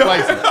 You look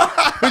spicy.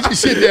 Put your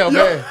shit down,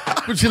 man.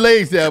 Put your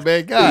legs down,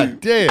 man. God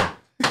damn.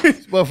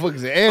 This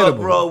motherfucker's an animal.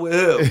 What's wrong with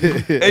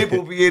him?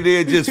 April be in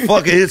there just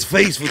fucking his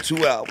face for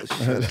 2 hours.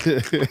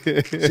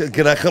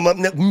 Can I come up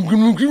now?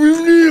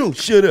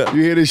 Shut up.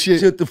 You hear this shit?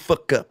 Shut the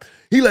fuck up.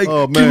 He like,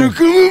 oh, can I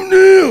come up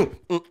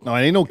now? No,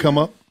 it ain't no come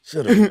up.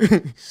 Shut up.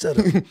 Shut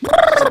up.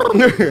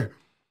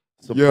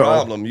 It's a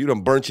problem. You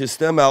done burnt your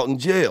stem out in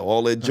jail.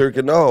 All that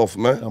jerking off,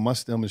 man. Oh, my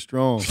stem is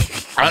strong.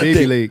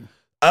 Baby leg.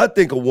 I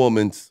think a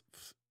woman's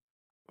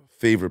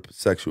favorite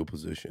sexual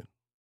position,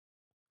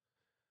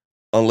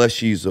 unless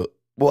she's a,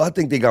 well, I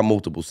think they got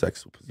multiple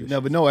sexual positions. You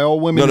never know. All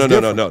women is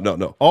different.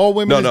 No. All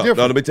women is different.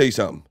 No, let me tell you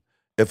something.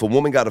 If a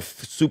woman got a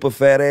super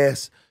fat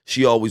ass,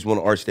 she always want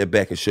to arch that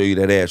back and show you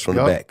that ass from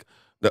the back.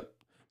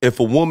 If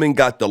a woman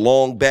got the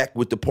long back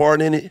with the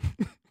part in it,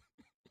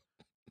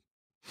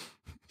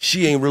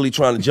 she ain't really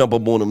trying to jump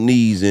up on them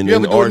knees and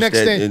arch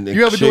that and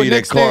show you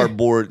that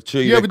cardboard.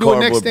 You ever do a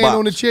neck stand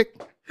on the chick?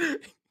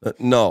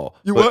 No.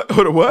 You what?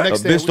 What? A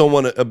bitch don't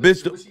want to. A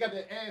bitch. She got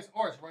that ass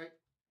arch, right?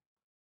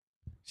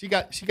 She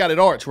got it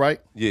arch,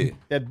 right? Yeah.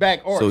 That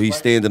back arch. So he's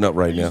standing up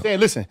right now.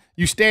 Listen,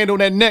 you stand on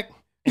that neck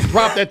and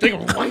drop that thing.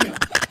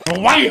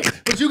 Wham!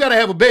 But you gotta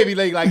have a baby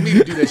leg like me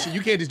to do that shit.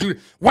 You can't just do it.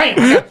 Wham!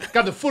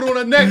 Got the foot on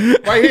her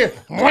neck right here.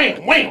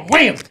 Wham!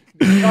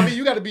 I mean,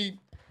 you gotta be.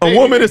 A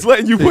woman is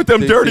letting you put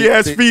them dirty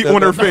ass feet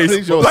on her face.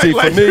 See,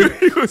 for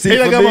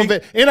me,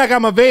 and I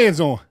got my Vans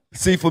on.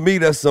 See, for me,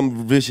 that's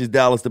some vicious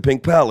Dollaz the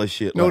Pink Palace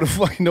shit. No, the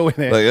fuck, no, it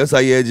ain't. Like, that's how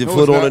you had your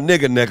foot on a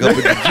nigga neck up in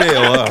the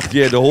jail.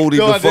 You had to hold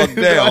him the fuck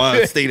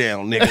down. Stay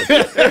down,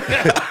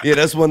 nigga. Yeah,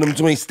 that's one of them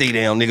joints. Stay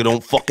down, nigga.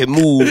 Don't fucking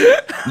move.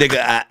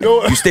 Nigga,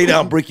 you stay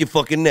down, break your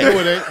fucking neck. No,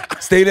 it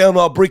ain't. Stay down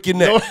or I'll break your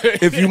neck.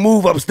 If you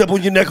move, I'm step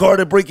on your neck hard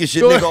and break your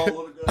shit, nigga.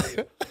 All on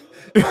the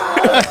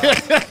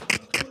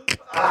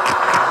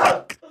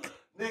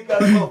Nigga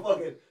got a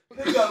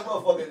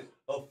motherfucking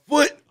a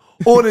foot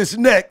on his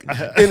neck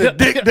and a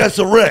dick that's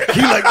a wreck.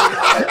 He like,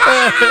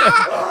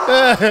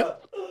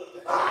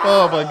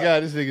 oh my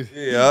God, this nigga.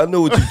 Yeah, I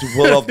know what you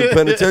pull off the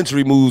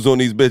penitentiary moves on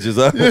these bitches.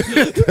 Huh?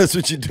 That's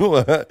what you're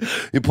doing. Huh?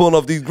 You're pulling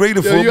off these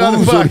greater foot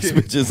moves on these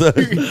bitches. Huh?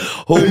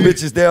 Holding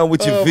bitches down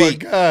with your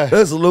feet.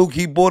 That's a low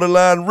key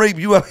borderline rape.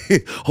 You out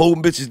here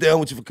holding bitches down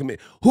with your commit.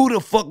 Who the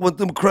fuck want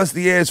them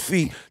crusty ass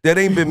feet that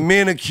ain't been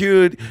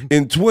manicured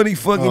in 20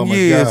 fucking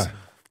years? God.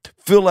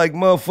 Feel like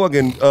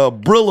motherfucking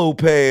Brillo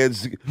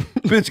pads.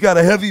 Bitch got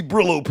a heavy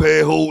Brillo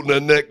pad holding her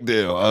neck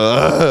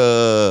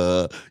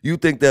down. You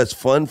think that's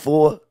fun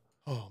for her?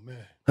 Oh,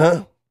 man.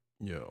 Huh?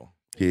 Yo.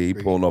 Yeah, he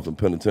pulling off the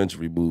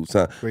penitentiary moves.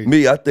 Huh?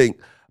 Me, I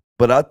think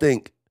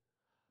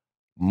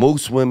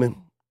most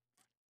women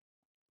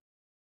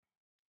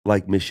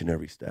like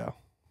missionary style.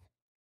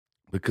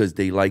 Because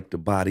they like the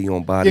body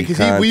on body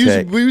contact. We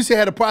used to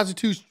have a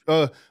prostitute.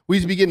 We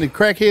used to be getting the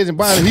crackheads and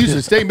buying. He used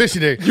to stay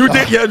missionary. You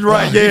did, yeah,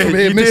 right, yeah.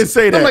 You did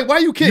say that. I'm like, why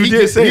you kidding? You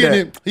did say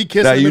that. He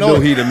kissed now him. You know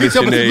he the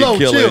missionary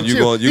killer. You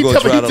gonna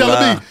try to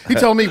lie. He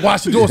telling me,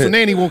 watch the door so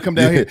Nanny won't come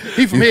down here.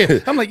 He from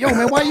here. I'm like, yo,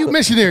 man, why you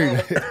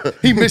missionary?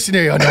 He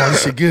missionary. Oh, no,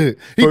 this shit good.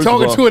 He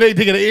talking to her, they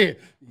digging the ear.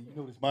 You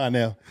know it's mine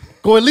now.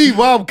 Go and leave,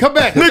 Bob. Come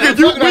back.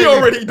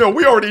 Nigga,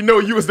 we already know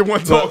you was the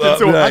one talking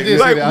to him. I did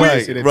say that. I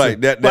did say that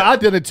right. too. But I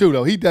done it too,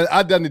 though.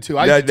 I done it too.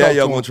 Now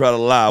y'all gonna try to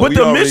lie. But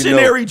the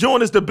missionary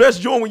joint is the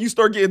best joint when you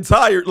start getting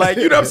tired. Like,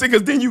 you know what I'm saying?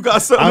 Because then you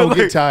got something I don't like,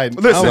 get tired.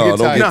 Listen,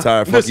 don't get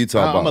tired. Fuck you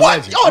talking about.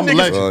 What? Y'all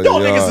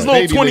niggas is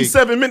little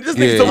 27 minutes. This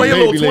nigga's talking about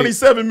little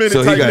 27 minutes.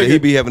 So he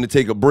be having to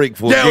take a break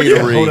for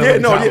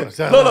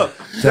Gatorade. Look.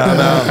 Time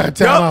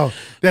out.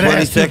 That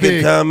ass too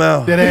big. Time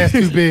out. That ass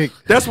too big.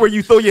 That's where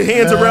you throw your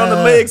hands around the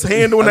legs,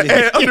 hand on the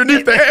ass,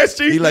 underneath the ass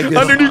cheeks. Like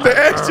underneath the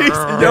ass cheeks.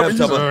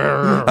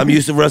 I'm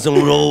used to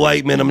wrestling with old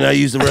white men. I'm not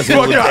used to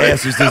wrestling with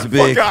asses this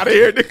big. Fuck out of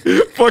here,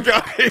 nigga. Fuck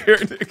out of here,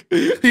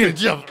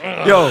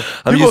 nigga. Yo,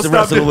 I'm used to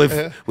wrestling with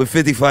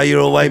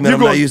 55-year-old white men.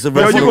 I'm not used to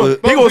wrestling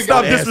with. He gonna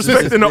stop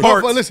disrespecting the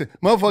arts. Listen,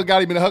 motherfucker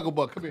got him in a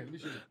hucklebuck. Come here.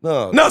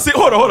 No, see,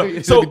 hold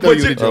on. So, put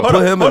him in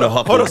a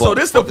hucklebuck. Hold on. So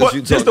this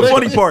the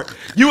funny part.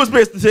 You was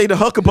supposed to say the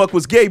hucklebuck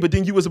was gay, but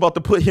then you was about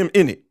to put him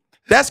in it.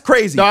 That's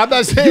crazy. No, I'm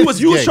not saying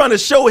you was trying to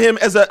show him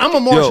as a. I'm a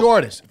martial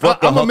artist.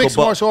 I'm a mixed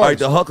martial artist.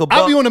 The hucklebuck.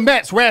 I'll be on the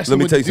mats wrestling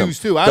with dudes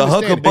too. I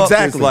understand the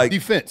hucklebuck is like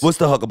defense. What's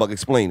the hucklebuck?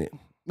 Explain it.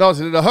 No,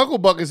 so the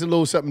hucklebuck is a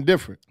little something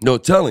different. No,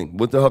 tell him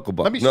what the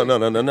hucklebuck.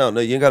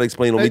 No. You ain't gotta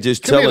explain. Let me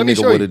just tell a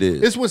nigga what it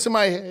is. It's when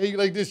somebody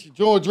like this,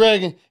 jaw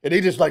dragging, and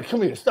they just like,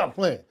 come here, stop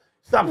playing.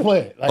 Stop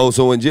playing. Like, oh,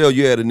 so in jail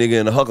you had a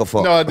nigga in a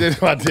hucklebuck. No, I did.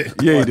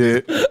 Yeah, he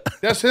did.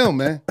 That's him,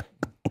 man.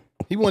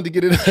 He wanted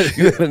to get it.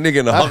 You had a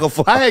nigga in a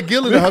hucklebuck. I had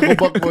Gillie the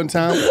hucklebuck one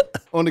time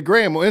on the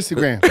gram, on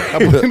Instagram.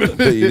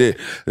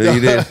 You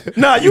did.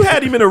 Nah, you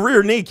had him in a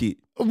rear naked.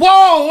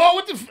 Whoa,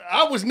 what the?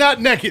 I was not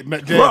naked,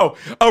 man. Bro,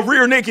 a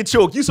rear naked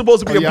choke. You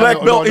supposed to be a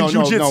black belt in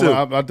jiu-jitsu.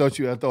 No, I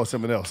thought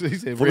something else. He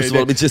said First of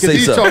all, let me just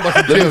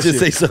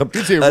say something.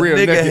 He said a rear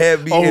nigga naked.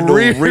 had me in the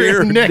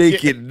rear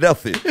naked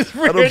nothing.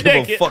 I don't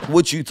give a fuck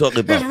what you talking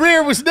about. His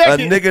rear was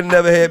naked. A nigga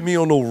never had me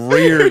on no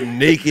rear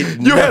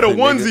naked. You had a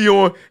onesie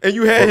on, and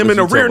you had him in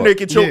a rear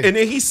naked choke, and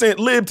then he sent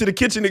Lib to the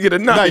kitchen to get a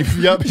knife.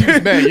 Yup, he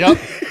was mad. Yup,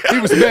 he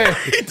was mad.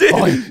 He did.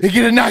 Oh, he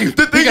get a knife.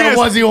 The thing he got is,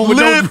 a onesie on with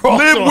no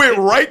drawers. Lib went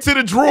right to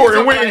the drawer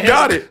and went and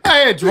got it. I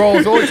had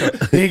drawers on.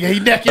 He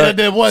naked under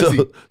that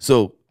onesie.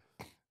 So,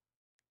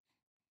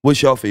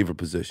 what's your favorite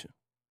position?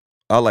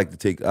 I like to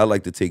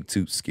take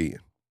two skiing.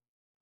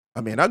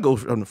 I mean, I go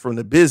from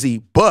the busy,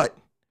 but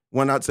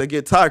when I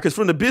get tired, because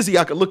from the busy,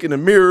 I can look in the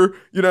mirror,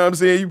 you know what I'm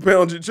saying? You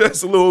pound your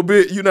chest a little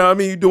bit, you know what I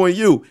mean? You doing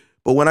you.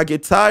 But when I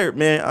get tired,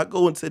 man, I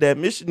go into that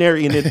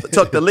missionary and then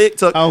tuck the leg,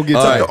 tuck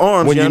the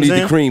arms. When you need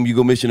the cream, you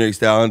go missionary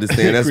style. I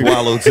understand. That's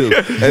Wallo too.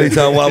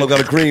 Anytime Wallo got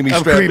a cream, he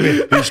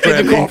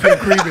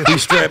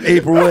strapped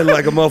April in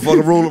like a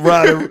motherfucker roller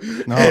rider.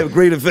 Have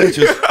great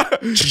adventures.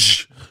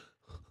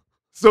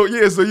 So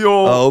yeah, so you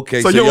all. Oh,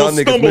 okay. So y'all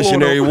niggas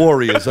missionary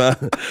warriors, huh?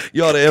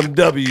 Y'all the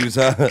MWs,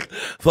 huh?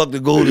 Fuck the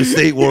Golden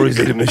State Warriors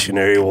and the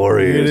missionary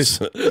warriors.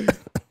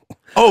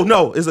 Oh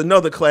no, it's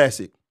another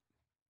classic.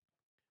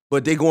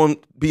 But they gonna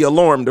be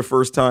alarmed the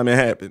first time it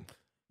happened.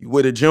 You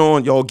with a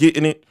joint, y'all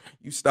getting it,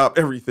 you stop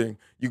everything.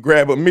 You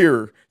grab a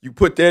mirror, you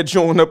put that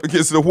joint up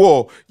against the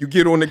wall, you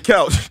get on the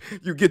couch,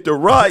 you get the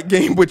ride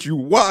game, but you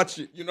watch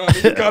it. You know what I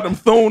mean? You got them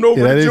thrown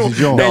over the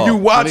joint. And you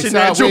watching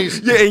that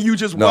joint. Yeah, and you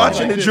just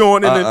watching the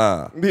joint.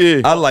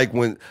 Yeah. I like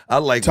when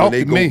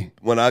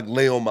when I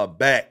lay on my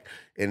back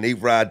and they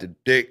ride the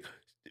dick,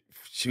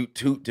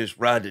 just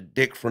ride the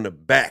dick from the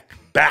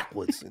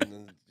backwards.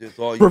 And just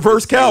all you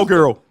reverse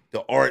cowgirl.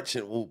 The arch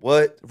and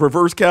what?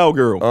 Reverse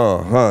cowgirl.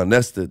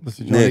 That's the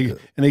nigga.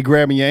 And they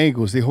grabbing your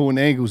ankles. They holding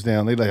the ankles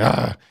down. They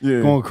like,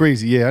 going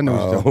crazy. Yeah, I know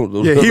what you're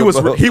talking. Yeah,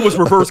 he was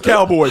reverse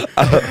cowboy.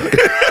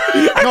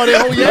 No, they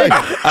hold your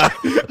ankles.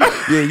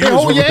 They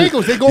hold your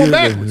ankles. They going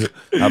backwards.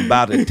 I'm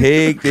about to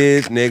take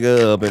this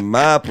nigga up in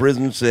my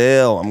prison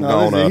cell. I'm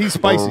gonna he's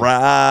spicy.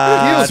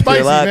 Ride spicy,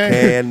 till I man.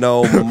 can't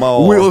no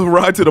more. We'll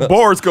ride till the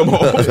bars come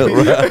off.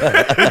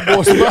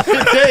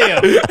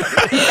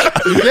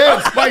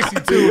 Damn spicy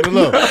too.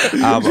 Look,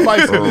 I'm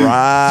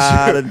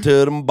ride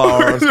until them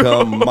bars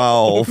come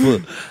off.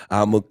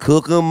 I'ma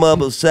cook them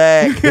up a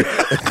sack.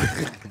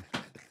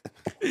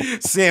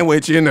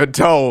 Sandwich in the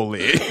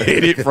toilet.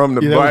 Hit it from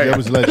the bite. That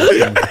was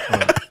legend.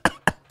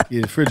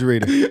 Yeah,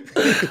 refrigerator.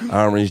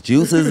 Orange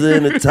juices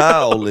in the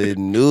toilet,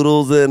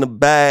 noodles in the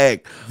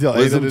bag.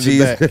 With some cheese.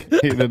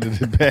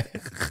 The bag.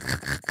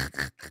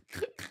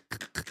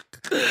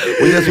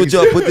 Well, that's what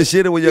y'all put the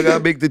shit in when y'all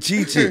gotta make the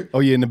cheat.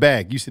 Oh yeah, in the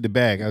bag. You said the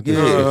bag.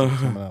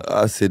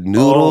 I said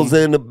noodles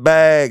in the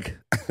bag.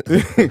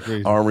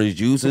 Orange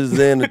juices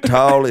in the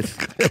toilet.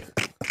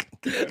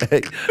 Hey,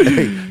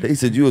 they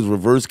said you was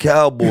reverse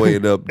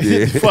cowboying up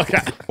there.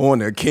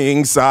 On a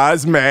king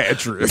size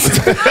mattress.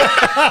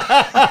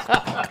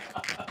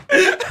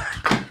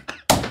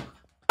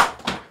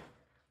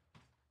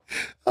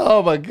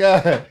 Oh my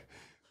God.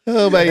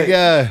 Oh my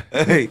God.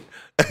 Hey,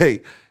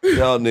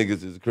 y'all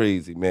niggas is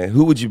crazy, man.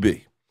 Who would you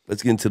be?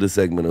 Let's get into the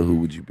segment of who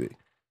would you be.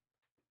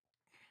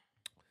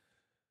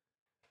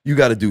 You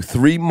got to do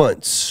 3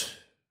 months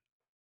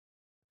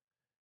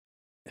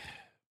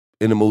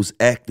in the most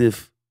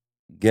active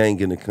gang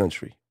in the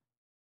country.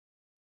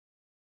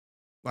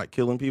 Like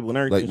killing people and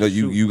everything. Like no,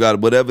 you got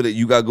whatever that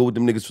you got to go with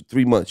them niggas for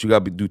 3 months. You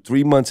got to do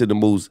 3 months in the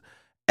most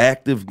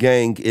active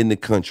gang in the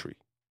country,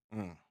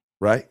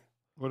 right?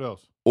 What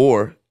else?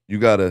 Or you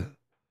got to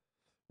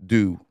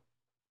do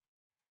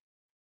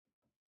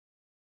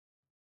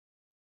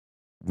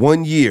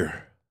 1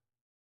 year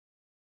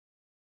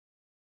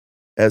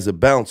as a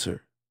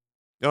bouncer.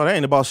 Yo, that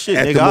ain't about shit,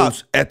 at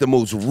nigga. At the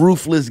most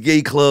ruthless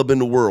gay club in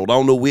the world. I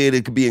don't know where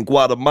it could be in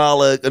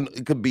Guatemala.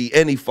 It could be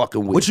any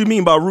fucking way. What you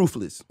mean by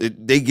ruthless?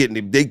 They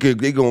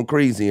going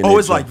crazy. In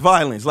it's like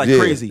violence, like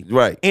crazy,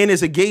 right? And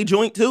it's a gay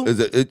joint too.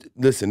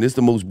 Listen, it's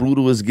the most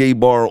brutalest gay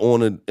bar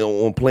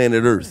on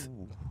planet Earth,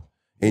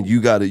 and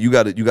you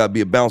gotta be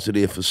a bouncer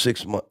there for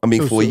 6 months. I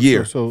mean, for a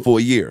year, for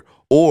a year,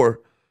 or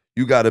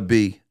you gotta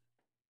be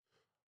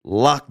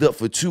locked up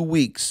for 2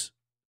 weeks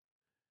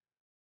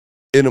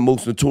in the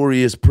most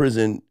notorious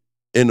prison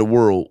in the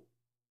world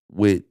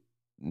with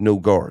no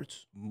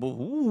guards.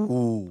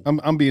 Ooh.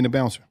 I'm being a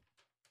bouncer.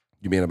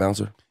 You being a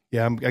bouncer?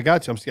 Yeah, I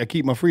got you. I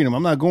keep my freedom.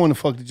 I'm not going to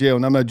fuck the jail,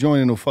 and I'm not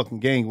joining no fucking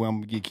gang where I'm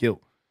gonna get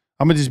killed.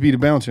 I'm gonna just be the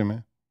bouncer,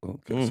 man.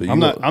 Okay. So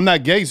I'm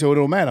not gay, so it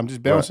don't matter. I'm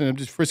just bouncing. Right. I'm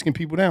just frisking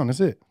people down. That's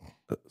it.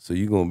 So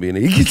you gonna be in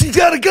there? He's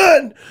got a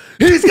gun.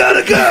 He's got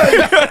a gun.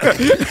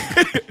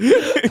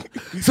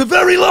 It's a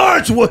very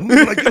large one.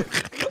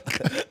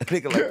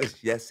 Nigga like this.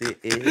 Yes, it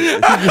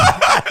is.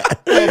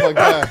 Oh my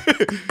god.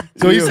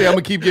 So you say I'm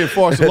gonna keep getting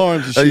false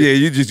alarms and shit? Yeah,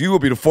 you gonna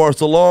be the false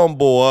alarm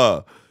boy.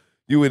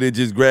 You in there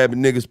just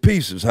grabbing niggas'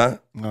 pieces, huh?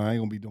 No, I ain't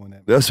gonna be doing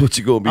that. That's what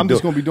you gonna be doing. I'm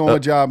just gonna be doing my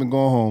job and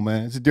going home,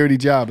 man. It's a dirty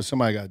job, but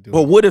somebody gotta do it.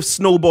 Well, what if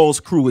Snowball's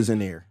crew is in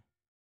there?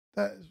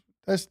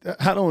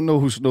 I don't know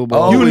who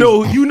Snowball. You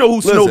know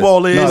who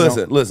Snowball is.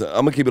 Listen.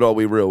 I'm gonna keep it all the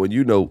way real. And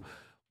you know,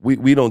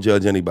 we don't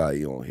judge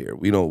anybody on here.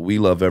 We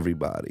love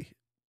everybody.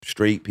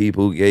 Straight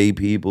people, gay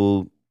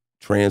people,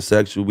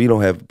 transsexual. We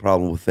don't have a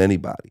problem with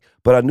anybody.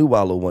 But I knew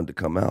Wallo wanted to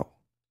come out.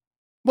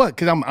 What?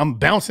 Because I'm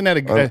bouncing at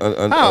a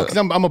how? Because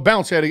I'm a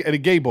bouncer at a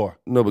gay bar.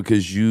 No,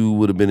 because you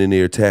would have been in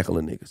there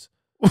tackling niggas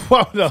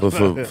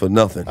for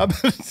nothing.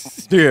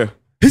 Yeah,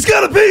 he's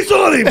got a piece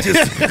on him.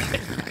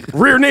 Just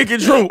rear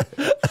naked drunk.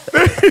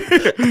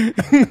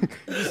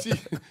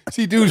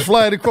 see dudes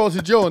flying across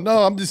the jaw.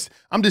 No, I'm just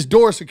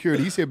door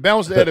security. He said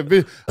bouncer at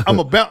a.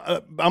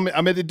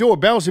 I'm at the door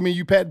bouncing me.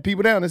 You patting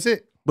people down. That's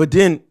it. But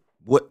then.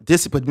 But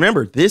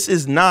remember, this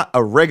is not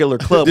a regular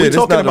club. We're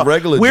talking about a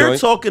regular We're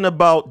talking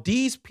about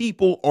these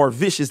people are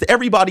vicious.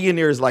 Everybody in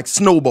there is like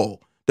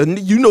Snowball.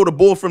 The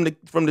bull from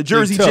the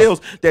Jersey jails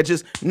that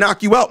just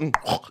knock you out and.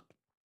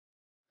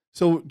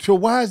 So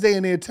why is they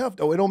in there tough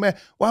though? It don't matter.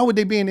 Why would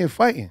they be in there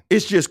fighting?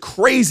 It's just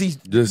crazy.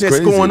 That's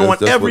going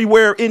on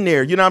everywhere in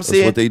there. You know what I'm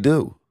saying? That's what they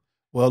do.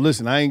 Well,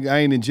 listen, I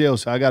ain't in jail,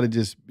 so I got to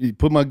just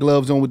put my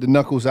gloves on with the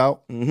knuckles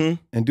out and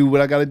do what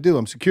I got to do.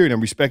 I'm security.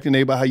 I'm respecting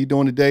everybody. How you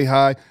doing today?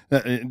 Hi.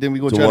 And then we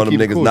go try to keep it cool. So one of them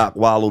niggas knock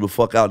Wallo the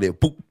fuck out there.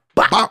 Boop,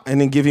 bop, and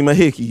then give him a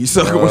hickey. You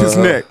suck on his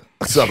neck.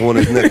 Suck on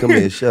his neck. Come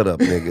here. Shut up,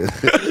 nigga.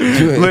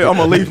 I'm going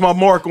to leave my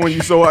mark on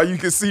you so you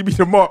can see me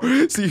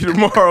tomorrow. See you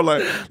tomorrow.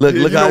 Like,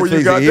 look how his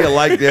face is. He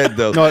like that,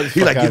 though. No,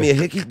 he like, give me a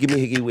hickey. Give me a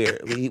hickey where?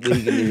 Where he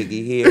give me a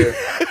hickey here?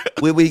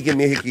 Where he give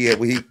me a hickey at?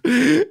 If he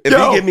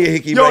give me a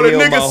hickey right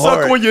here on my heart. Yo, the nigga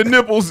suck on your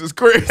nipples is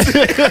crazy.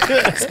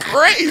 It's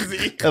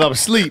crazy. And I'm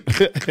asleep.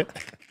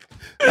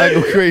 I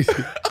go crazy.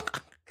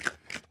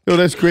 Yo,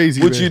 that's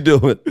crazy, What you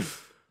doing?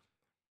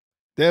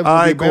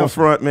 I ain't going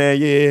front, man.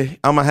 Yeah,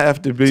 I'm gonna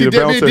have to be a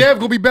bouncer. Dev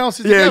gonna be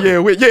bouncing. Yeah.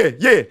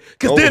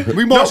 Cause then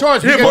we march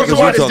hard. We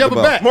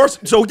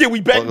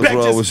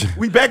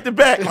back to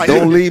back. Like,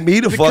 don't leave me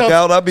the fuck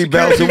out. I'll be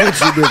bouncing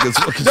with you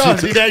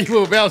niggas. Now you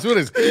will bounce with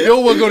us. You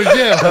don't want to go to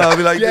jail. I'll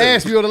be like, you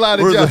asked me on a lot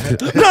of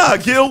jobs. Nah,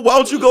 Gil, why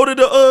don't you go to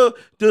the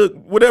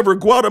whatever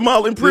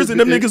Guatemalan prison?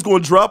 Them niggas gonna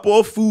drop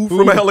off food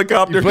from a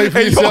helicopter,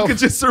 and y'all can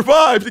just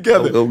survive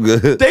together. Oh,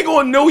 good. They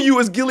gonna know you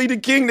as Gillie the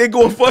King. They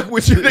gonna fuck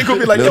with you. They gonna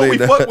be like, yo, we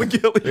fuck with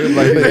Gillie.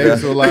 Like they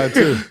so lying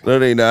too. No,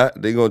 they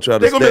not. They gonna try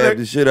to stab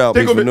the shit out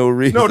me for no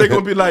reason. No, they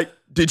gonna be like,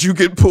 did you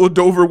get pulled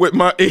over with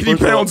my 80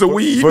 pounds of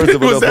weed?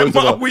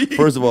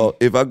 First of all,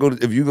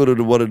 if you go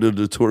to one of the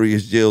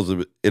notorious jails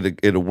in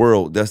the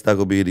world, that's not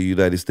gonna be in the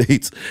United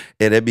States,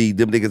 and that means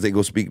them niggas ain't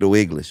gonna speak no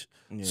English.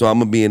 Yeah. So I'm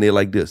gonna be in there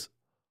like this.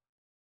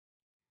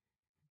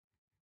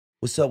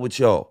 What's up with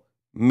y'all?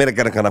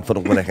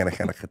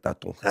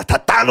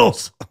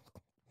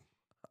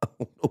 I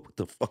don't know what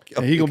the fuck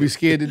y'all. And he gonna be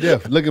scared to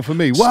death, looking for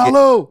me.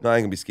 Wallo! No, I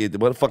ain't gonna be scared.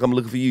 What the fuck I'm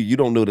looking for you? You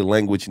don't know the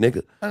language,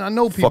 nigga. And I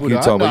know people. Fuck you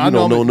talking about? You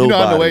don't know nobody.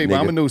 I know nigga.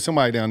 I'm gonna know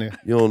somebody down there.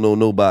 You don't know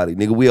nobody,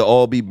 nigga. We'll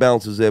all be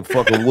bouncers at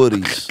fucking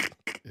Woody's.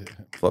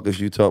 Fuck is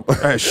you talking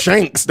about?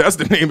 Shanks, that's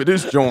the name of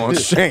this joint.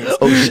 Shanks.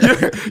 Oh,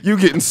 you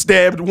getting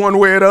stabbed one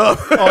way or the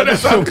other. Oh,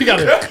 so we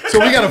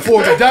gotta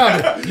fork it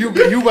down. You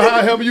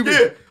behind him, you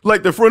be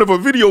like the front of a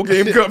video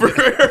game cover.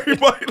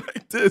 Everybody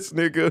like this,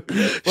 nigga.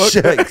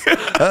 Shanks.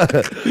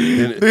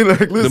 They like,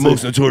 listen. The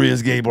most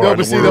notorious gay bar in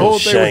the world. The whole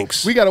thing,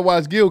 Shanks. We gotta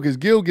watch Gil because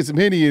Gil gets some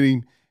Henny in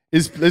him.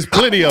 There's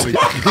plenty of it.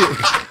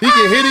 He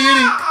get Henny in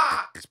him.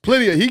 It's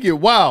plenty of. He get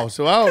wild.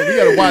 So we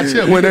gotta watch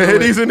him. When the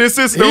Henny's in this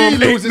system, he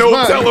loses no,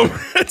 tell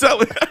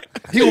him.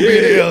 He gonna be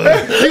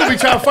there. He gonna be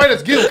trying to fight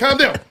us. Gil, calm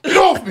down. Get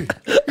off me.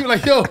 He be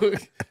like, yo,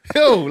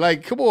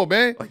 like, come on,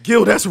 man. Like,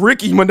 Gil, that's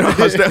Ricky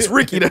Minaj. That's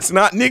Ricky. That's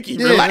not Nicki.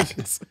 Yeah,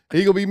 Relax.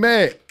 He gonna be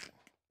mad.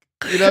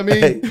 You know what I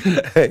mean?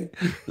 Hey,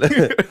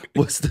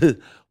 what's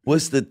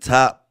the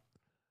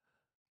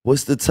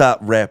top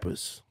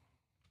rappers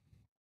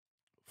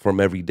from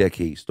every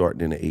decade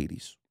starting in the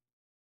 80s?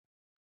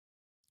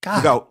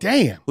 God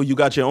damn. Who you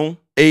got your own?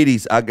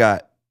 80s, I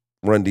got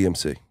Run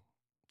DMC.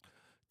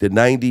 The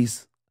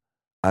 90s,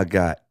 I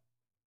got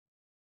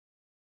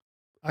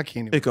I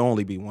can't even. It can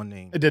only be one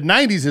name. The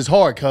 90s is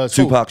hard, cuz.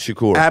 Tupac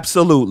Shakur.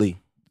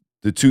 Absolutely.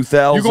 The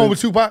 2000s. You going with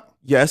Tupac?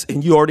 Yes,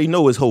 and you already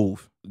know it's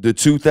Hove. The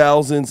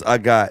 2000s, I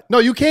got. No,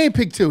 you can't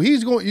pick two.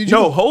 He's going.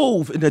 No,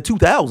 Hove in the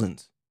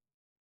 2000s.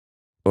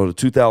 Oh, the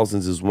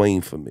 2000s is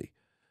Wayne for me.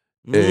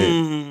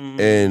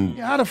 And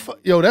Yeah, how the fuck?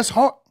 Yo, that's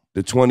hard.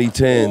 the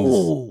 2010s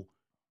Ooh.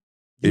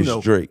 You is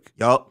know. Drake.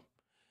 Yup.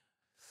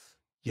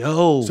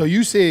 Yo. So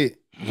you said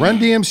Run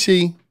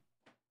DMC.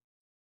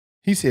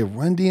 He said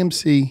Run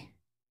DMC,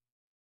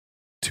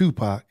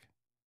 Tupac,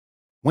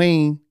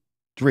 Wayne,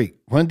 Drake.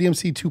 Run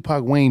DMC,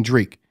 Tupac, Wayne,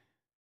 Drake.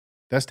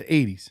 That's the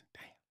 80s.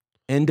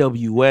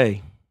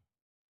 NWA.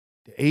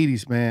 The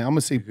 80s, man. I'm going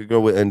to say. You could go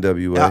with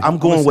NWA. I'm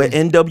going with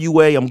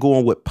NWA. I'm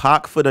going with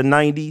Pac for the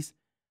 90s.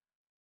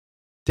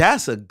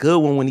 That's a good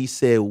one when he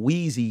said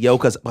Wheezy, yo.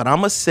 But I'm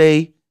going to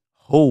say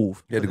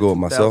Hove. You had to go with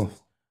myself.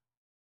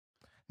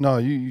 No,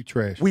 you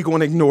trash. We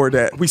gonna ignore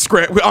that.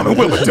 I'm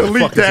willing to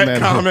delete that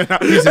comment.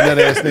 He's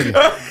another ass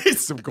nigga.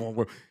 He's going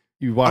with.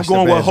 You watch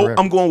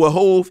I'm going with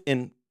Hove,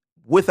 and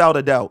without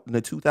a doubt, in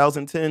the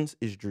 2010s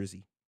is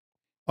Drizzy.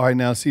 All right,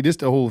 now, see, this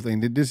the whole thing.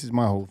 This is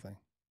my whole thing.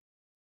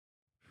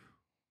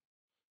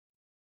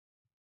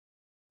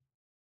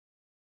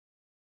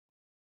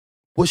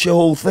 What's your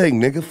whole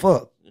thing, nigga?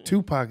 Fuck.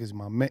 Tupac is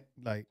my man.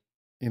 Like,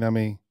 you know what I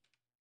mean?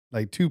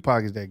 Like,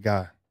 Tupac is that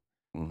guy.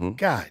 Mm-hmm.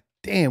 God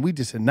damn, we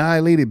just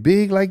annihilated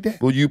Big like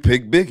that? Well, you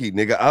picked Biggie,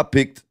 nigga. I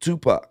picked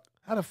Tupac.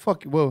 How the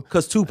fuck? Well,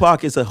 because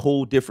Tupac is a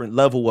whole different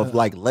level of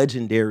like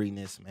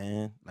legendariness,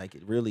 man. Like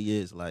it really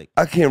is. Like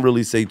I can't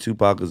really say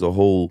Tupac as a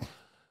whole.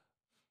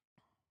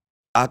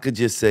 I could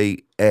just say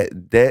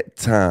at that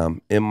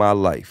time in my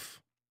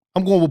life,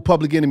 I'm going with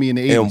Public Enemy in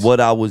the 80s. and what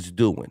I was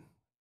doing,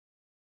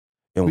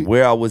 and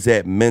where I was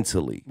at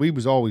mentally. We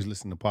was always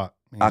listening to Pac.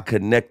 Man. I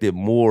connected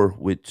more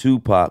with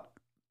Tupac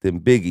than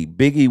Biggie.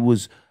 Biggie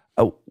was,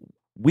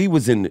 we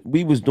was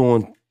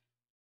doing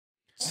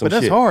some But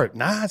that's shit. hard.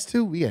 Nas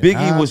too.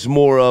 Biggie was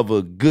more of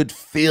a good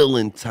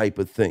feeling type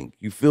of thing.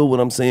 You feel what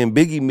I'm saying?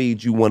 Biggie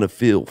made you want to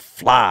feel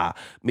fly,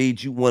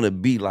 made you want to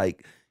be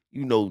like,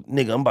 you know,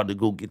 nigga, I'm about to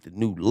go get the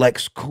new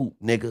Lex Coupe,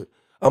 nigga.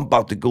 I'm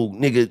about to go,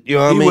 nigga, you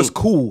know what I mean? He was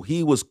cool.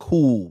 He was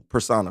cool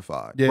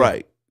personified. Yeah.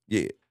 Right,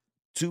 yeah.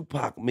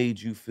 Tupac made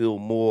you feel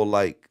more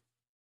like,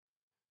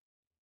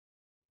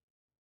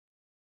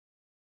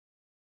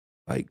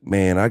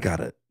 man, I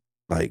gotta,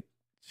 like,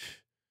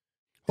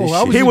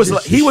 he was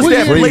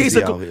that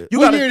blazer.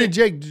 What year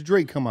did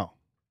Drake come out?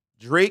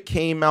 Drake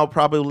came out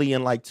probably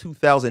in like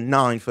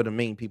 2009 for the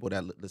main people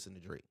that listen to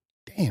Drake.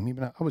 Damn,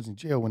 even I was in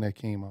jail when that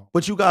came out.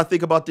 But you gotta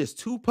think about this.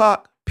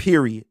 Tupac,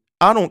 period.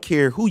 I don't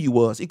care who you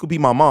was. It could be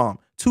my mom.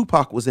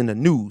 Tupac was in the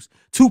news.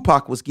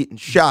 Tupac was getting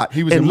shot.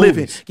 He was and in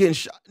living, movies. getting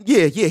shot.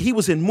 Yeah, he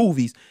was in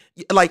movies.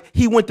 Like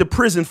he went to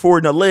prison for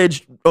an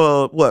alleged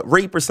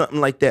rape or something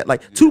like that.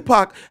 Like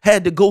Tupac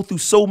had to go through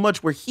so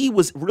much where he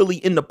was really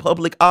in the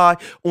public eye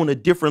on a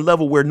different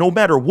level where no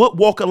matter what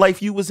walk of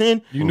life you was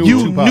in, you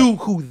knew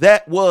who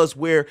that was.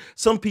 Where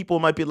some people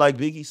might be like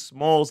Biggie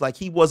Smalls, like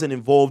he wasn't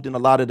involved in a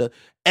lot of the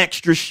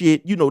extra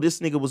shit. You know, this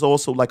nigga was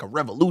also like a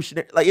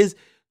revolutionary. Like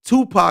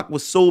Tupac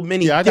was so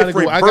many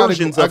different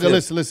versions of him.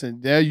 Listen.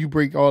 Now you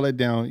break all that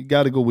down. You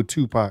got to go with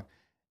Tupac.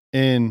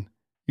 And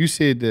you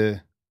said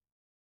the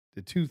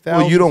 2000s.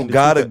 Well, you don't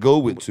gotta go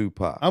with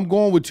Tupac. I'm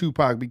going with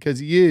Tupac because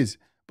he is.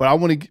 But I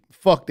want to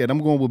fuck that. I'm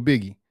going with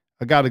Biggie.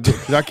 I gotta go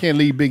because I can't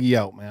leave Biggie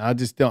out, man. I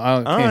just don't.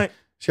 I can't. Right.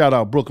 Shout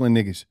out Brooklyn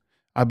niggas.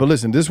 But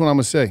listen, this one I'm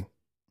gonna say.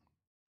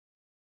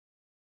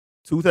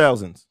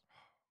 2000s.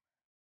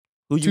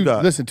 Who you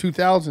got? Listen,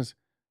 2000s.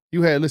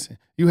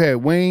 You had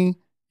Wayne.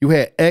 You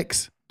had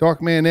X.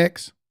 Darkman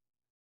X.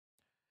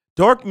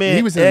 Darkman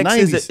he was in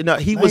X the 90s.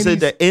 He was at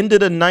the end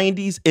of the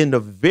 90s and the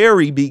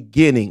very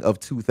beginning of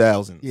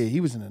 2000s. Yeah, he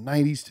was in the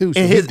 90s too.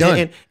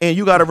 So and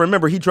you got to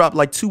remember, he dropped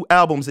like 2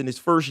 albums in his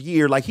first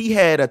year. Like he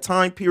had a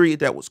time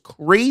period that was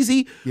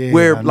crazy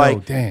where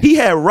he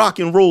had rock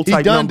and roll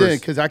type numbers.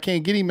 Because I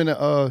can't get him in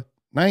the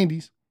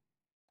 90s.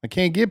 I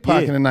can't get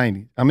Pac in the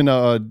 90s. I'm in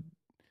the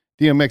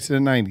DMX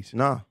in the 90s.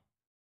 Nah.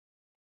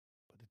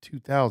 But the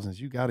 2000s,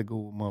 you got to go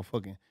with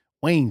motherfucking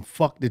Wayne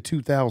fucked the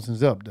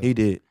 2000s up, though. He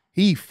did.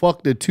 He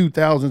fucked the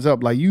 2000s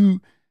up. Like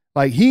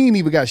he ain't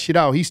even got shit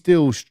out. He's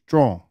still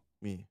strong.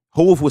 Yeah.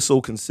 Hove was so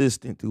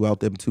consistent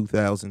throughout them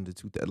 2000 to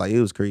 2000. Like it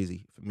was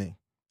crazy for me.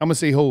 I'm gonna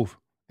say Hove,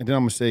 and then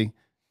I'm gonna say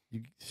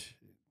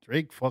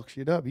Drake fucked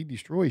shit up. He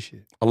destroyed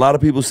shit. A lot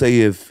of people say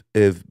if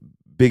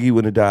Biggie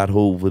would have died,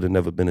 Hove would have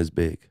never been as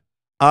big.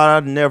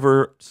 I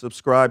never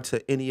subscribed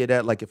to any of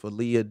that. Like if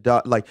Aaliyah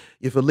died, like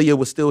if Aaliyah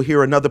was still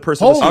here, another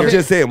person was I'm here.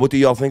 just saying, what do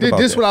y'all think about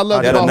this that? What I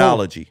loved that about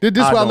analogy. Hov.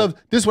 This what I loved.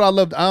 This what I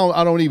loved.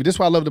 I don't even. This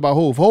what I loved about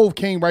Hov. Hov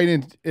came right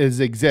in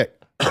as exec.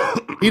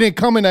 He didn't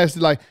come in as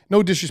like,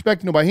 no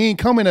disrespect to nobody. He ain't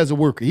come in as a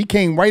worker. He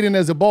came right in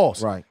as a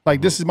boss. Right.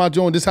 Like, this is my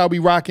joint. This is how we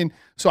rocking.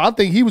 So I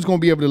think he was going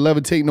to be able to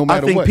levitate no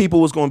matter what. I think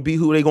people was going to be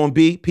who they going to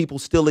be. People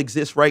still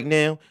exist right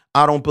now.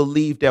 I don't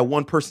believe that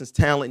one person's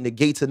talent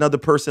negates another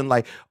person.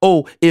 Like,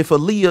 oh, if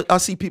Aaliyah, I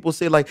see people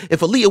say like, if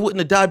Aaliyah wouldn't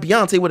have died,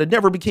 Beyonce would have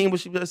never became what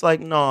she was. It's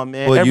like, nah,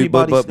 man.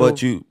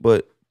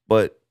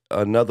 But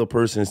another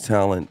person's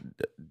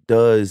talent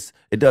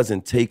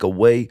doesn't take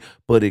away,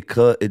 but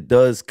it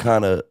does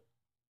kind of.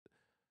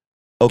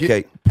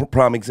 Okay,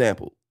 prime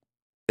example.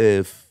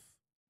 If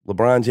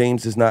LeBron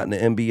James is not in the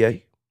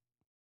NBA,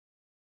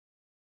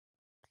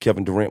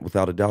 Kevin Durant,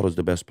 without a doubt, is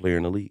the best player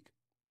in the league.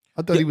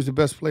 I thought he was the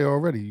best player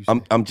already.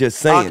 I'm just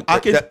saying.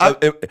 I'm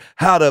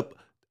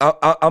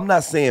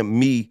not saying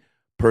me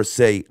per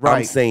se. Right.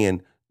 I'm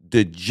saying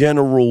the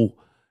general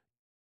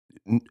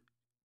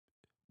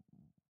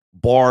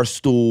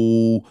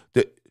Barstool,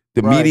 the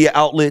media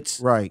outlets.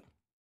 Right.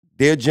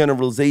 Their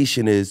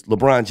generalization is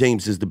LeBron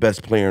James is the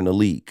best player in the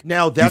league.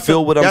 Now that's you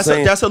feel what I'm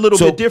saying? That's a little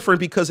bit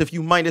different because if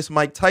you minus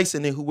Mike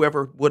Tyson and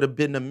whoever would have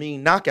been the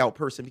mean knockout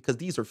person, because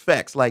these are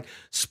facts. Like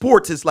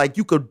sports is like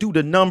you could do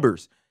the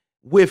numbers.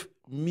 With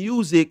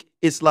music,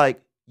 it's like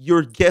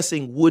you're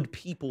guessing would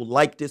people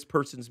like this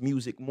person's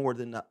music more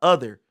than the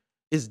other.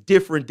 It's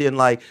different than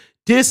like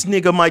this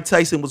nigga Mike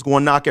Tyson was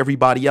going to knock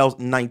everybody else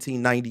in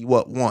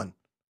 1991.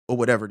 Or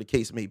whatever the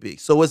case may be.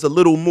 So it's a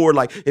little more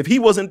like if he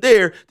wasn't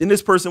there, then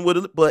this person would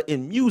have. But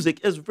in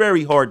music, it's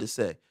very hard to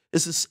say.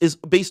 It's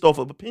based off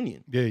of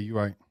opinion. Yeah, you're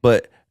right.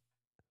 But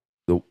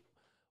the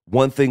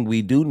one thing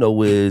we do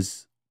know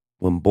is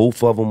when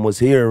both of them was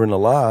here and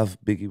alive,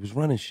 Biggie was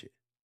running shit.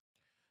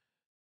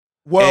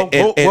 Well,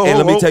 and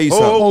let me tell you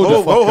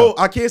something.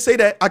 I can't say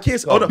that. I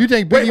can't. Hold on. You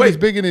think Biggie was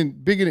bigger than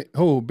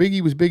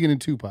Biggie was bigger than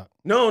Tupac?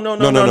 No.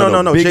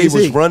 Biggie Jay-Z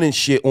was running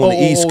shit on the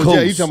East Coast.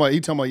 Yeah, he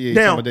talking about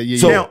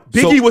Now,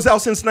 Biggie was out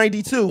since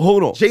 '92.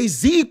 Hold on.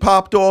 Jay-Z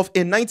popped off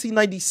in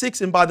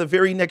 1996, and by the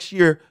very next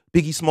year,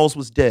 Biggie Smalls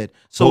was dead.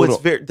 So it's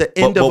the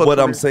end of. But what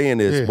I'm saying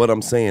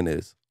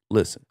is,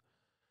 listen.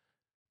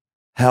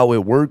 How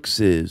it works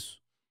is,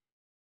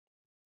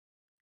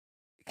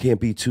 it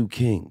can't be two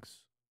kings.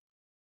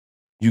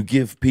 You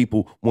give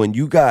people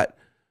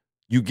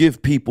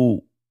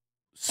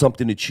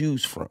something to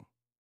choose from.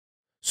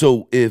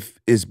 So if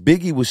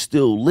Biggie was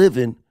still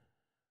living,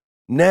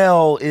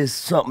 now it's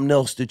something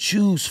else to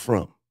choose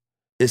from.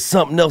 It's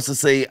something else to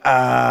say,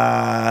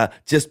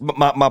 just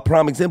my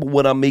prime example,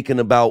 what I'm making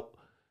about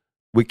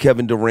with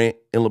Kevin Durant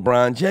and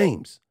LeBron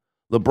James.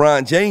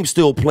 LeBron James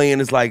still playing,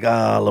 it's like,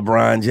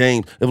 LeBron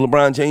James. If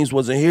LeBron James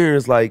wasn't here,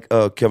 it's like,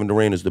 Kevin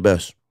Durant is the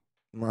best.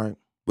 Right.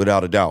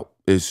 Without a doubt.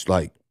 It's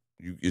like,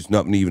 it's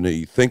nothing even that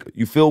you think.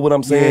 You feel what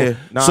I'm saying?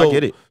 Yeah, I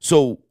get it.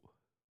 So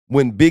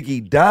when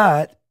Biggie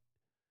died,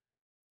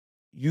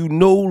 you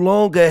no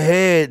longer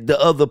had the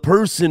other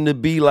person to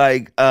be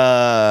like,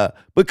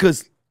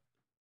 because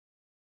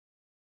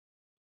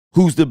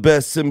who's the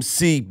best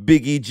MC,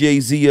 Biggie,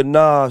 Jay-Z, or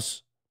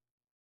Nas?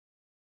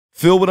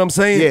 Feel what I'm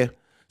saying? Yeah.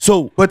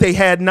 So, but they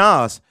had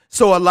Nas.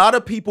 So a lot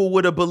of people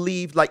would have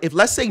believed, like, if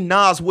let's say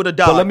Nas would have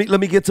died. But let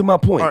me get to my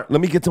point. Right. Let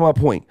me get to my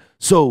point.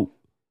 So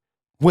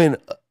when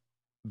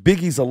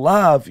Biggie's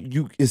alive,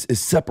 it's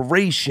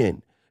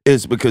separation.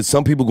 It's because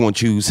some people gonna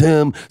choose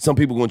him, some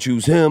people gonna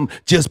choose him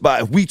just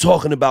by, if we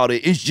talking about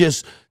it, it's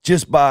just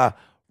by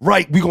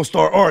right, we gonna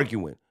start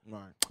arguing.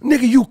 Right.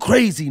 Nigga, you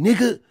crazy,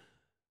 nigga.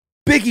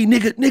 Biggie,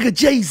 nigga,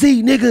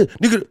 Jay-Z,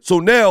 nigga. So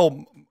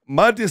now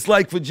my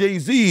dislike for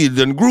Jay-Z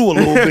then grew a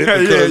little bit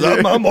because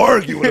I'm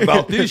arguing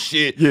about this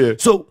shit. Yeah.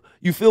 So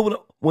you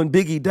feel when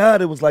Biggie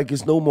died, it was like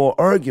it's no more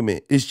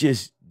argument. It's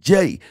just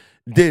Jay.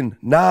 Then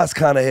Nas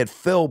kind of had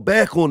fell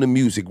back on the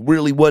music,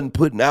 really wasn't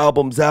putting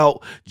albums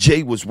out.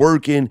 Jay was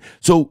working.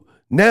 So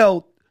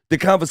now the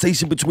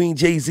conversation between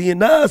Jay-Z and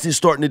Nas is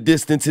starting to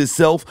distance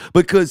itself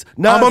because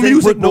Nas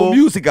ain't put no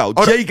music out.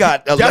 Jay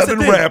got 11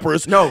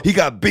 rappers. No. He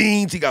got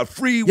Beans. He got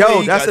Freeway.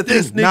 Yo, that's the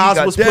thing. Nas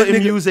was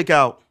putting music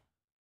out.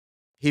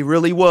 He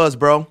really was,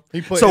 bro.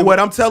 So what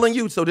I'm telling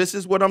you, so this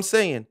is what I'm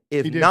saying.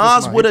 If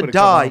Nas would have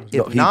died,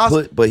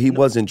 but he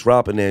wasn't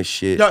dropping that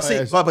shit. No,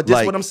 see, but this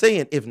is what I'm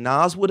saying. If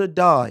Nas would have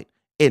died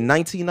in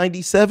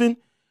 1997,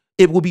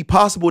 it would be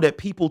possible that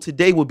people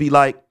today would be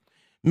like,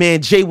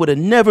 man, Jay would have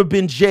never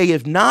been Jay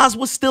if Nas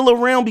was still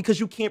around, because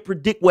you can't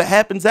predict what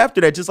happens after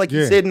that. Just like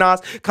you said,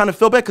 Nas kind of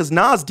fell back because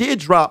Nas did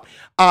drop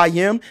I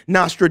Am,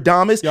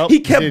 Nostradamus. Yep,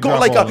 he kept going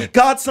like a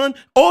Godson.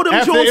 All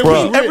them joints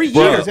every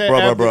year.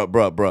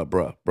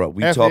 Bro.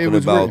 We talking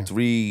about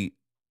 3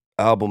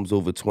 albums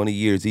over 20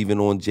 years. Even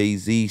on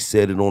Jay-Z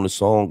said it on a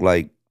song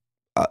like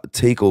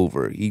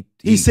Takeover.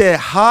 He said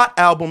hot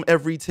album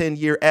every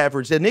 10-year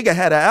average. That nigga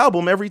had an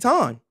album every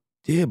time.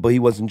 Yeah, but he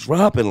wasn't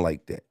dropping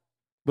like that.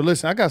 But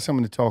listen, I got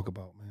something to talk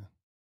about, man.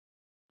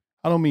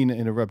 I don't mean to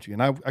interrupt you.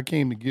 And I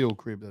came to Gil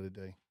crib the other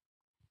day.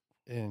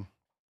 And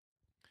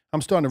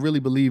I'm starting to really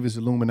believe it's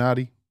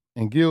Illuminati.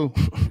 And Gil,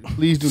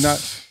 please do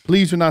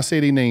not say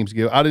their names,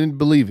 Gil. I didn't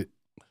believe it.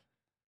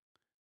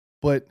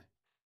 But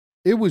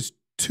it was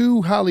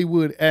 2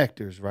 Hollywood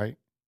actors, right?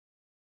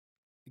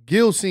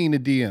 Gil seen the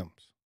DMs.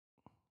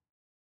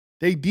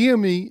 They DM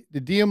me, the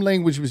DM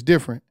language was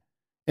different.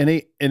 And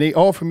they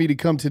offered me to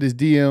come to this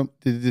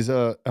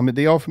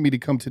they offered me to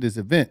come to this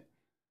event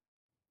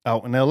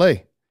out in LA.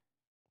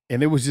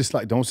 And it was just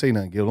like, don't say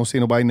nothing, Gil. Don't say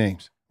nobody's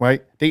names,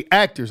 right? They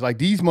actors, like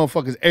these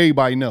motherfuckers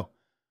everybody know.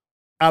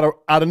 Out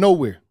of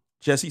nowhere.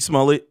 Jesse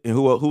Smollett, and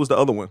who was the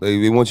other one?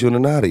 They want you in the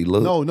naughty,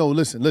 look. No,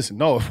 listen.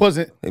 No, it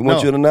wasn't. They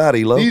want you in the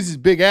naughty, look. These is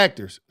big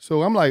actors.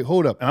 So I'm like,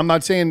 hold up. And I'm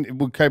not saying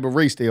what type of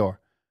race they are.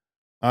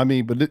 I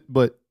mean,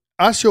 but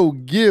I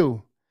showed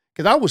Gil,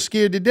 because I was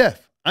scared to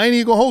death. I ain't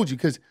even gonna hold you,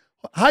 because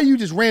how you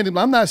just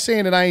randomly, I'm not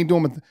saying that I ain't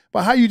doing my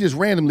but how you just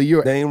randomly,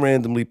 They ain't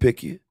randomly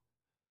pick you.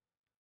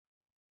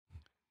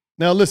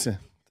 Now listen.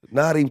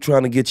 Not even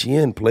trying to get you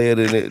in, player.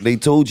 They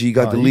told you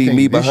got to leave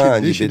me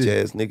behind, you bitch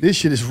ass nigga. This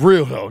shit is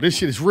real, though. This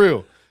shit is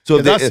real. So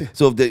if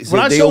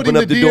they open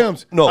up the door,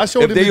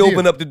 if they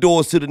open up the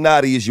doors to the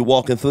naughty, is you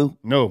walking through?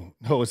 No,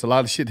 it's a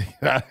lot of shit.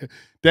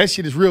 That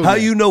shit is real. How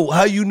you know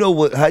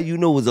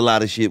was a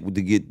lot of shit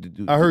to get.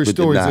 I heard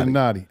stories of the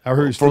naughty. I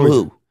heard from stories.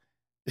 Who?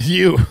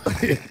 You.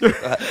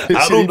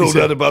 I don't know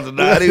nothing about the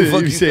naughty.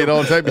 You saying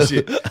all type of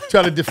shit.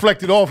 Trying to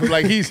deflect it off.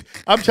 Like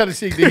I'm trying to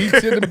see that he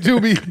sent them to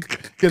me,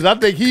 because I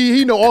think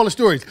he know all the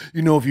stories.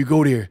 You know, if you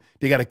go there,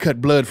 they got to cut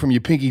blood from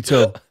your pinky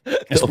toe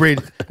and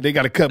spread. They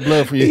got to cut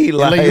blood from you and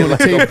lay you on the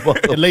table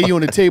and lay you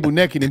on the table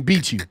naked and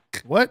beat you.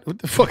 What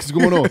the fuck is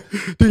going on?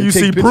 Then you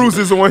see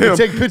bruises on him.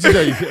 Take pictures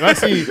of you.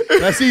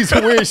 I see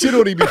some weird shit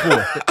on him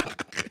before.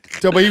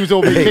 But he was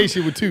on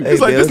vacation with 2.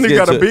 It's like this nigga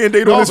got a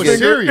Band-Aid on his finger.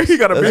 Serious. He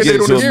got a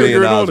Band-Aid on his finger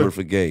and all worth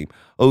of game.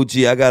 OG,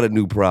 I got a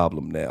new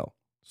problem now.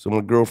 So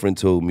my girlfriend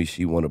told me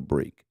she want a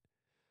break.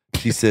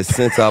 She said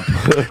since I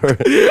put her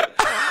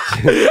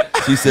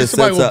she said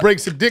somebody will break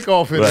some dick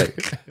off in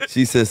it.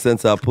 She said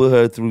since I put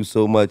her through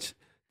so much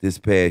this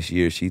past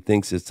year, she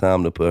thinks it's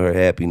time to put her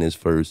happiness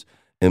first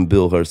and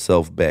build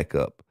herself back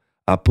up.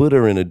 I put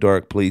her in a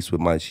dark place with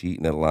my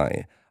cheating and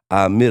lying.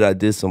 I admit I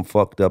did some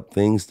fucked up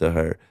things to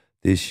her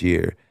this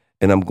year,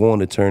 and I'm going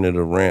to turn it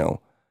around.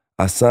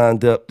 I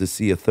signed up to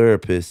see a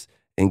therapist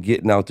and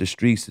getting out the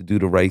streets to do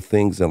the right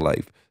things in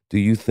life. Do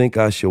you think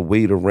I should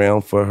wait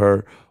around for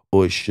her,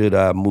 or should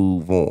I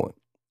move on?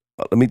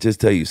 Let me just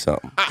tell you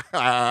something.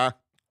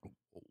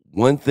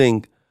 One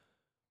thing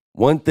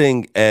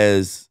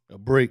as a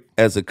break,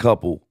 as a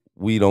couple,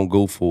 we don't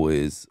go for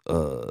is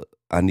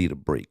I need a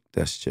break.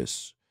 That's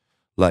just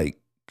like,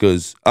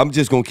 because I'm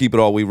just gonna keep it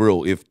all the way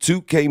real. If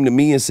 2 came to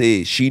me and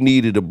said she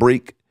needed a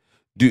break,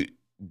 do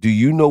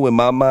you know in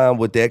my mind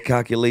what that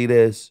calculate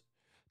as?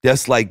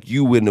 That's like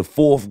you in the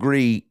 4th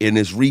grade and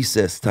it's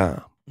recess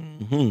time.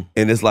 And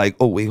it's like,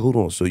 oh, wait, hold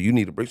on. So you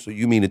need a break? So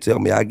you mean to tell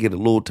me I get a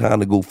little time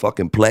to go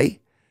fucking play?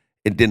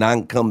 And then I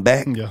can come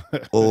back. Yeah.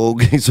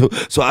 Okay, so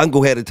I can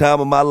go have the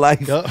time of my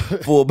life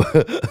for,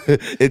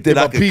 and then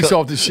I can piece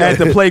off the shit at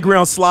the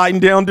playground, sliding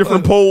down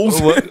different poles.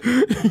 Hey,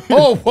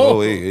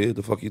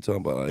 the fuck you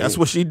talking about? That's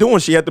what she doing.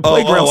 She at the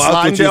playground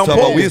sliding down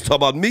poles. We was talking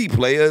about me,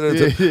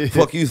 player.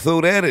 Fuck you, throw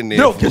that in there.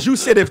 No, because you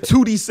said if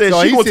Tootie said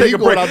she gonna take a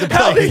break,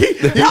 how did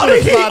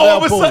he all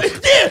of a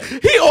sudden? Yeah,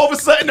 he all of a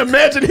sudden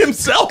imagined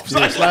himself.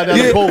 Slide down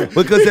the pole.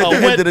 Because at the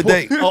end of the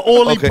day, an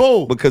oily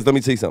pole. Because let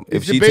me tell you something.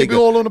 If she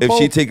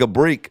take a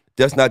break,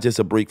 that's not just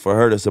a break for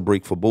her, that's a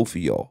break for both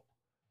of y'all.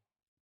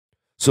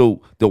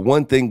 So the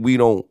one thing we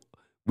don't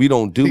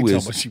do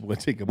is she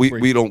want to take a break.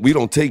 we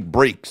don't take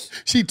breaks.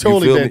 She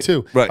told him that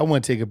too. Right. I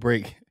want to take a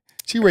break.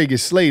 She ready to get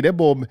slayed. That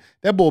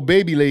boy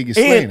baby leg is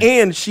slayed.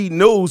 And she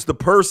knows the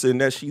person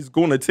that she's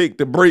gonna take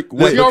the break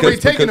with. She already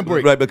taking the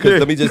break. Right, because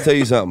let me just tell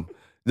you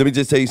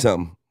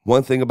something.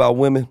 One thing about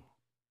women,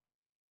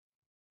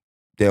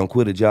 they don't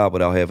quit a job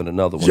without having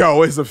another one.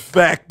 Yo, it's a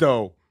fact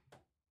though.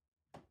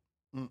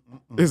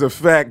 It's a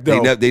fact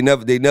though. They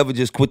never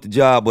just quit the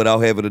job without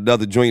having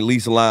another joint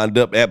lease lined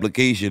up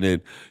application.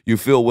 And you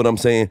feel what I'm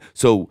saying?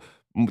 So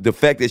the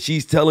fact that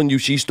she's telling you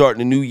she's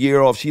starting a new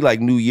year off, she like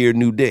new year,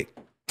 new dick.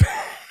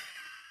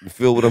 You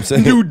feel what I'm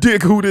saying? New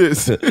dick, who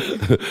this?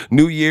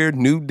 New year,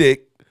 new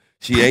dick.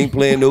 She ain't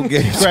playing no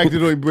games. Cracked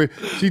it on.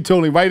 She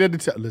told him right at the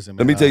time. Listen,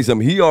 man, let me tell you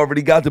something. He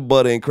already got the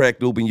butter and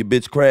cracked open your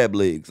bitch crab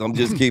legs. I'm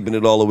just keeping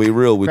it all the way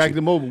real with cracked you.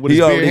 them open with he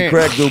his bare already hand.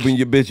 cracked open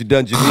your bitch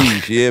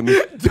Dungeness. You hear me?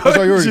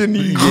 Dungeness.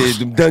 Yeah,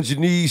 them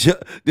Dungeness. You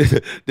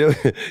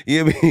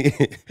hear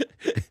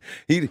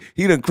me?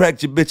 He done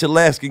cracked your bitch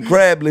Alaskan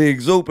crab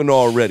legs open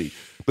already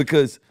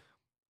because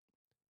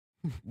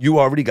you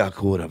already got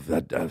caught up.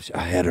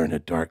 I had her in a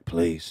dark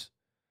place.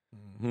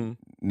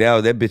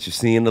 Now that bitch is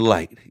seeing the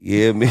light. You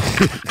hear me?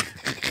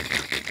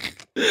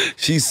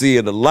 She's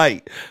seeing the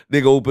light.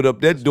 Nigga open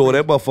up that door,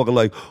 that motherfucker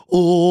like,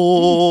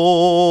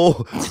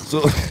 oh.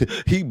 So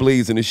he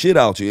blazing the shit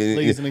out you.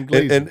 Blazing and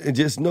glazing. And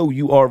just know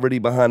you already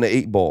behind the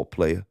 8-ball,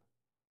 player.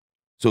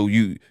 So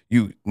you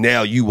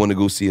now you want to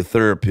go see a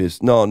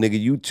therapist. No, nigga,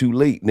 you too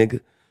late,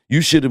 nigga. You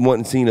should have went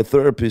and seen a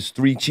therapist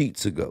 3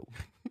 cheats ago.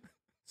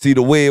 See,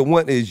 the way it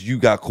went is you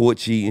got caught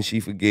cheating, she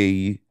forgave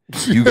you.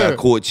 You got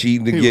caught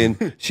cheating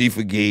again, she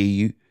forgave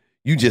you.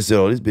 You just said,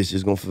 oh, this bitch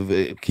is going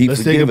to keep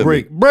Let's forgiving take a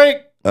break. me.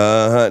 Break.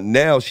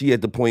 Now she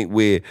at the point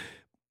where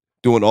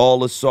doing all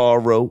the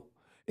sorrow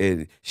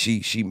and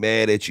she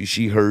mad at you,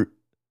 she hurt.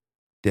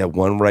 That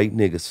one right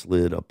nigga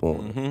slid up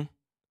on her.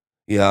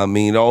 Yeah, I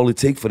mean, all it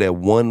take for that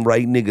one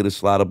right nigga to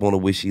slide up on her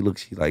where she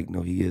looks, she like,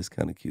 no, he is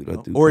kind of cute. I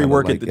do. Or he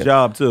work like at the that.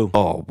 job too.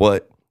 Oh,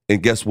 but,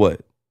 and guess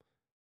what?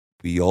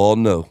 We all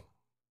know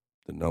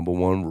the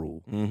 #1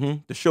 rule.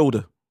 The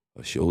shoulder.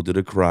 A shoulder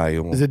to cry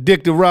on. It's a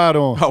dick to ride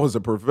on. I was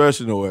a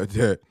professional at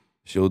that.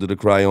 Shoulder to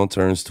cry on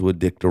turns to a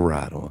dick to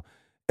ride on.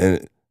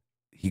 And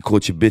he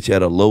caught your bitch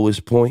at a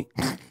lowest point.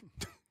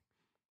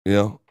 You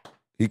know?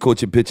 He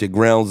caught your bitch at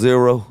ground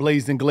zero.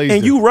 Blazed and glazed.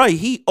 And you right,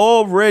 he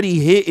already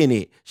hitting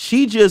it.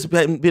 She just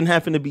been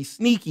having to be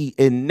sneaky,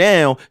 and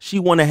now she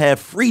want to have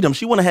freedom.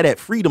 She want to have that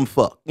freedom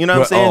fuck. You know what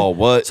I'm saying? Oh,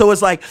 what? So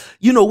it's like,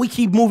 you know, we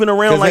keep moving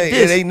around like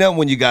this. It ain't nothing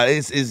when you got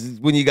it's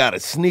when you got to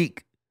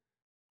sneak.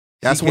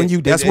 That's when you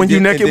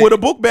naked with a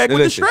book bag with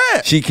the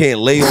strap. She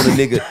can't lay on a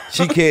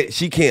nigga.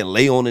 She can't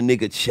lay on a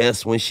nigga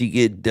chest when she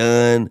get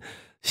done.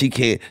 They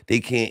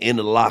can't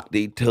interlock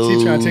their toes.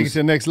 She trying to take it to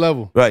the next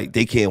level. Right.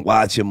 They can't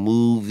watch a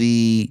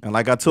movie. And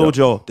like I told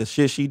y'all, the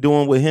shit she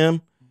doing with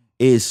him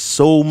is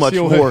so much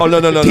more Oh,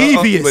 no.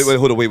 devious. Wait,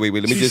 hold on. Wait.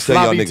 Let me just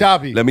tell y'all niggas.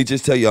 Toppy. Let me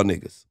just tell y'all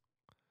niggas.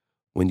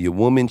 When your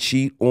woman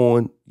cheat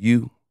on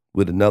you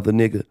with another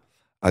nigga,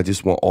 I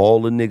just want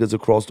all the niggas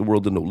across the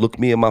world to know. Look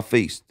me in my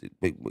face.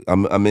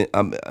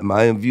 Am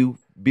I in view,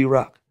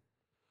 B-Rock?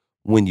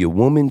 When your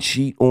woman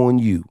cheat on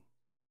you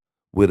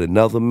with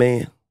another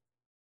man,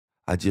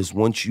 I just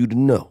want you to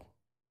know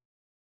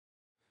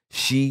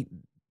she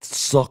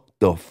sucked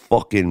the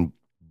fucking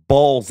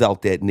balls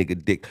out that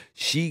nigga dick.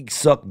 She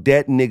sucked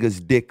that nigga's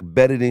dick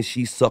better than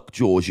she sucked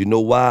yours. You know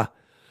why?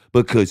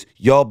 Because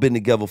y'all been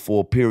together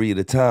for a period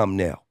of time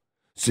now.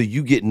 So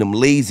you getting them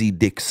lazy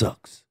dick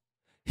sucks.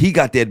 He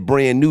got that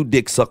brand new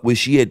dick suck where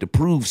she had to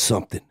prove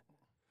something.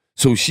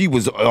 So she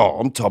was,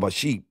 I'm talking about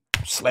she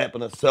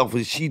slapping herself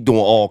and she doing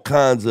all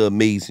kinds of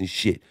amazing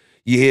shit.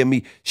 You hear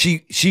me?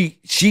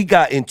 She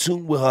got in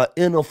tune with her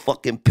inner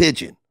fucking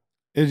pigeon.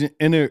 It's an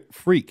inner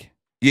freak.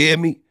 You hear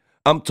me?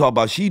 I'm talking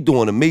about she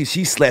doing amazing.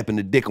 She slapping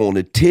the dick on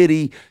the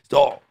titty.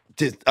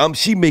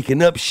 She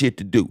making up shit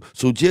to do.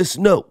 So just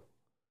know,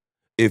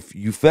 if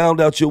you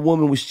found out your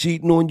woman was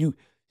cheating on you,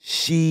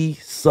 she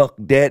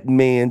sucked that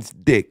man's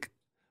dick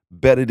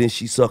better than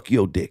she sucked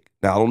your dick.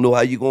 Now, I don't know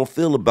how you gonna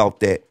feel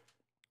about that,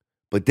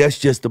 but that's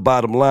just the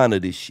bottom line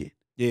of this shit.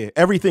 Yeah,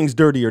 everything's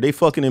dirtier. They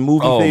fucking in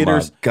movie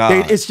theaters. My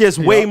God. It's just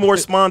way more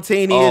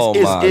spontaneous. Oh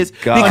my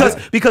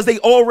God. Because they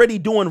already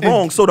doing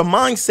wrong. So the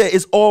mindset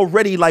is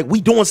already like, we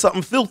doing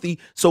something filthy.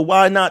 So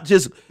why not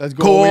just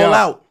go all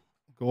out?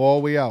 Go all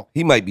the way out.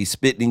 He might be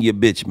spitting in your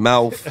bitch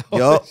mouth.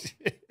 Yup.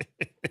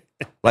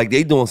 Like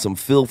they doing some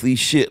filthy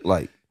shit.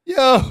 Like,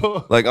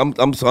 yo, like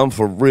I'm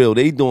for real.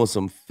 They doing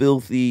some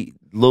filthy,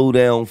 low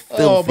down,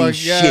 filthy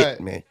shit,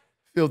 man.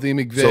 Filthy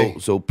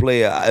McVeigh. So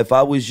player, if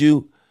I was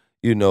you,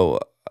 you know,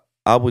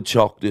 I would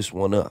chalk this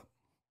one up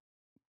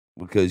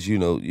because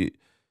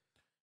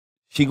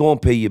she gonna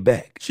pay you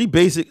back.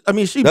 That's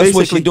That's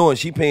what she doing.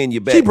 She paying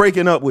you back. She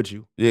breaking up with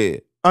you. Yeah.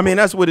 I mean,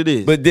 that's what it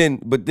is. But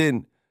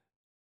then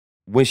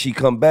when she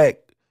come back,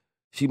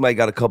 she might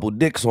got a couple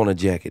dicks on her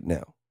jacket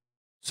now.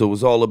 So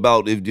it's all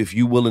about if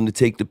you willing to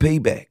take the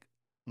payback.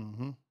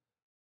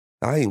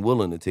 I ain't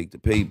willing to take the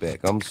payback.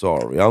 I'm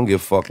sorry. I don't give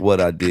a fuck what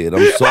I did.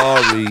 I'm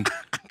sorry.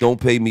 Don't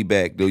pay me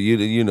back, though.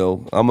 You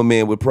know, I'm a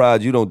man with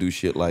pride. You don't do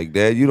shit like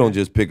that. You don't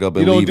just pick up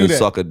and leave and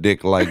suck a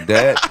dick like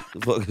that.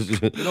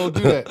 You don't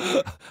do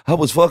that. I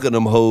was fucking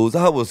them hoes.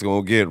 I was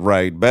gonna get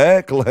right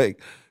back. Like,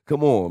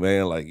 come on,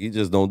 man. Like, you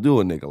just don't do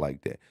a nigga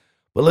like that.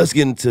 But let's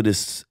get into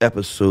this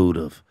episode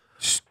of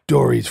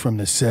Stories from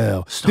the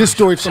Cell. This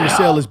Stories from the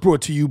Cell is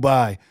brought to you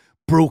by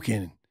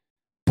Broken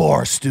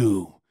Bar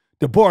Stew.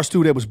 The bar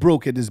stool that was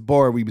broke at this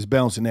bar we was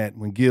bouncing at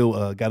when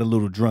Gil got a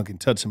little drunk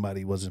and touched somebody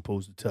he wasn't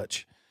supposed to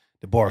touch.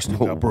 The bar stool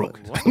got broke.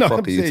 What the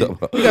fuck are you talking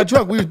about? You got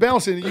drunk. We was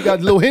bouncing and you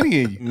got a little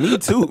Henny in you. Me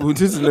too.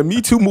 The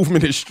Me Too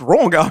movement is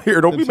strong out here.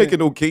 Don't be making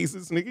no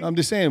cases, nigga. I'm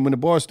just saying, when the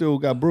bar stool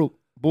got broke,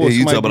 boy, yeah,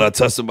 you talking about I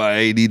touch somebody I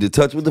ain't need to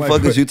touch? What the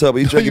fuck is you talking about?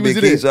 You trying to give me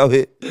a case out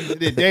here?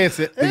 They're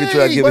dancing. Nigga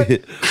try to give me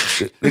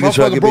nigga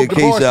try to give me a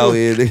case out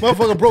here.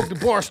 Motherfucker broke the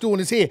bar stool in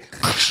his head.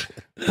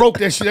 Broke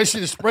that shit. That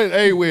shit is spread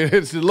everywhere.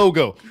 It's the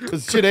logo.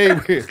 There's shit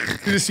everywhere.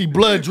 You just see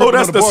blood dripping. Oh,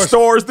 that's on the the bar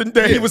stars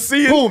that he was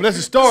seeing? Boom, that's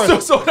the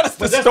stars. So that's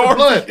the That's stars.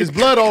 blood. It's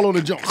blood all on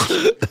the junk.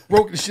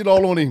 Broke the shit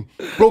all on him.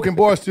 Broken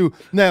bars too.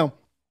 Now,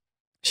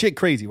 shit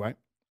crazy, right?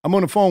 I'm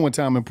on the phone one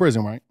time in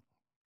prison, right?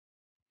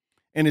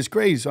 And it's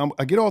crazy. So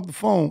I get off the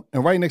phone,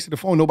 and right next to the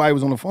phone, nobody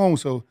was on the phone.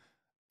 So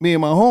me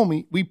and my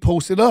homie, we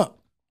posted up,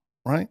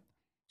 right?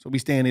 So we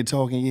stand there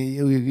talking,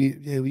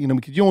 you know,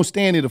 because you don't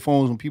stand near the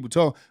phones when people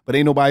talk, but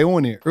ain't nobody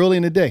on there early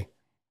in the day.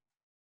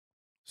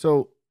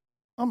 So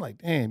I'm like,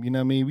 damn, you know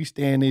what I mean? We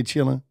stand there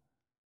chilling.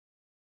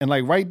 And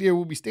like right there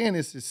where we stand,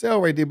 it's the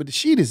cell right there, but the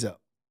sheet is up,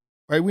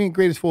 right? We ain't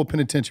greatest for a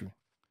penitentiary.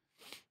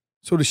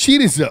 So the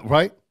sheet is up,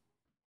 right?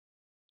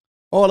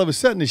 All of a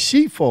sudden, the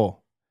sheet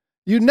fall.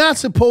 You're not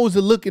supposed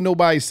to look in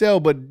nobody's cell,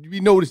 but we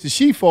noticed the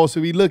sheet fall,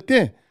 so we looked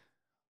in.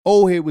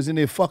 Old head was in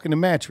there fucking the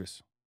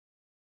mattress.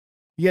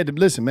 He had to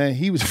listen, man.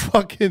 He was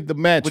fucking the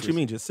mattress. What you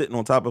mean, just sitting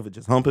on top of it,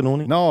 just humping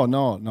on it? No,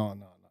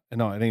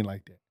 it ain't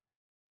like that.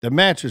 The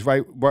mattress,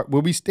 right,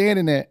 where we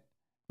standing at,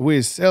 where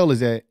his cell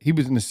is at, he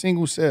was in a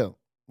single cell,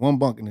 one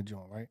bunk in the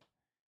joint, right?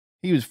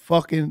 He was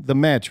fucking the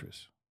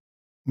mattress,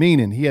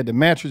 meaning he had the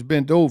mattress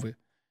bent over,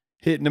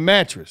 hitting the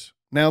mattress.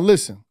 Now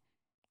listen,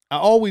 I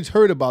always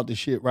heard about this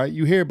shit, right?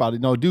 You hear about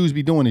it. No, dudes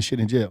be doing this shit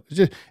in jail.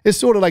 It's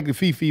sort of like the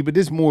Fifi, but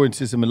this more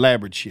into some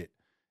elaborate shit.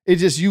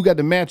 It's just you got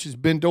the mattress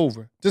bent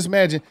over. Just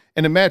imagine,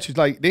 and the mattress,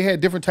 like they had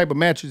different type of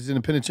mattresses in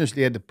the penitentiary.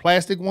 They had the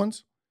plastic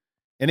ones,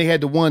 and they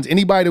had the ones,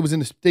 anybody that was in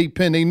the state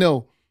pen, they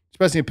know,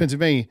 especially in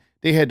Pennsylvania,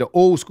 they had the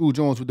old school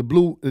joints with the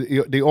blue,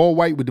 they all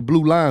white with the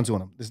blue lines on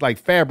them. It's like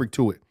fabric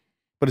to it,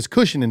 but it's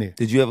cushion in there.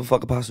 Did you ever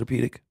fuck a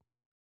Posturepedic?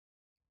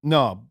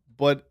 No,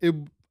 but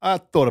I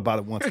thought about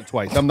it once or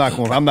twice. I'm not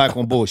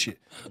gonna bullshit.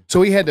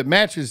 So he had the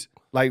mattress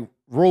like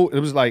rolled. It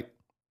was like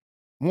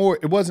more.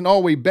 It wasn't all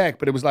the way back,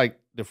 but it was like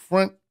the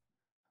front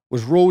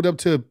was rolled up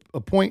to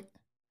a point,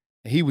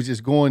 and he was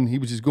just going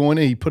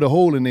in. He put a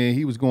hole in there. And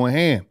he was going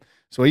ham.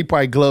 So he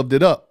probably gloved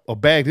it up or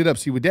bagged it up.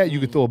 See, with that, you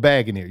could throw a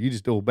bag in there. You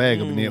just throw a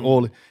bag up in there.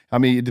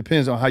 It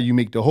depends on how you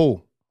make the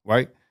hole,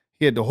 right?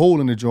 He had the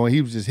hole in the joint.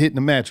 He was just hitting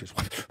the mattress.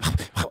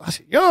 I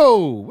said, yo,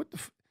 what the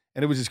f-?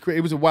 And it was just crazy.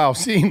 It was a wild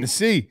scene to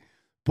see.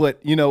 But,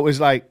 you know, it's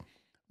like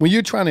when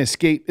you're trying to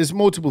escape, there's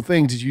multiple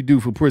things that you do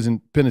for prison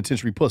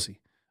penitentiary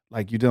pussy.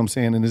 Like, you know what I'm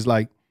saying? And it's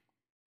like,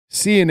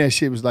 seeing that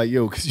shit was like,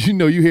 yo, because you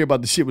know, you hear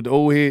about the shit with the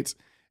old heads.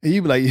 And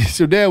you be like,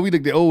 so now we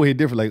look at old head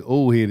different. Like,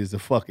 old head is a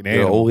fucking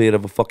animal. Your old head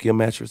ever fuck your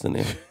mattress in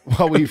there?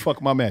 Why would he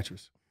fuck my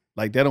mattress?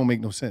 Like, that don't make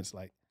no sense.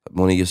 Like,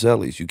 one of your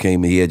cellies, you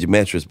came in, he had your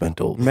mattress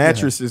bent over.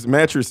 Mattress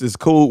is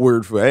code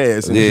word for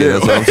ass. Yeah,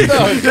 that's what I'm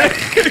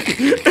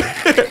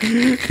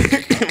saying.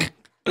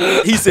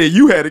 He said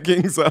you had a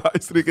king size.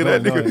 Nigga,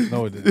 that nigga.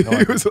 No, it didn't. No,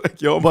 he was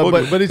like, yo,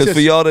 but it's just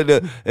for y'all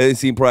that ain't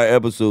seen prior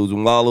episodes,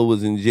 when Wallo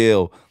was in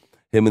jail,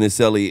 him and his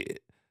cellie,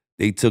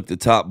 they took the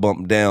top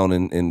bump down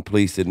and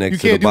placed it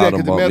next to the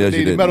bottom bump.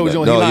 The metal was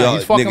on.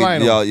 He's fucking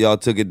lying. Y'all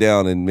took it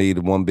down and made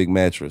one big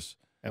mattress.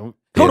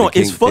 Hold on,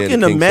 it's fucking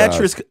the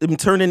mattress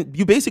turning.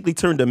 You basically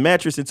turned the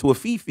mattress into a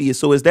fifi.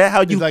 So is that how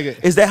you?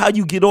 Is that how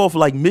you get off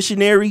like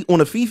missionary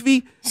on a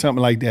fifi?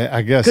 Something like that,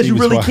 I guess. Because you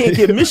really can't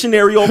get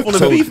missionary off on a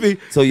fifi.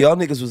 So y'all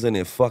niggas was in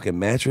there fucking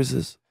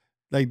mattresses.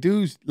 Like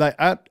dudes, like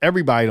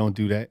everybody don't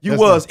do that.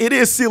 It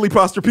is silly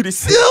Posturepedic.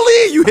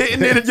 Silly, you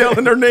hitting it and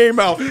yelling her name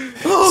out.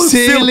 Oh,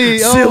 silly,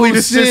 silly.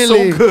 This shit's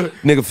so good.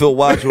 Nigga Phil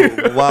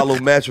Wallo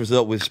mattress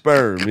up with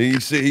sperm.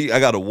 I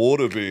got a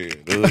water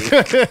bed.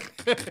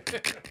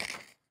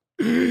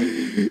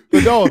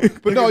 But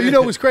no, you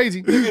know what's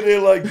crazy? Look at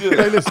it like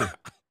this.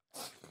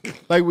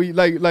 Like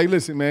listen,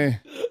 listen, man.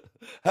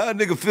 How a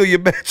nigga feel your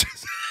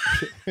mattress?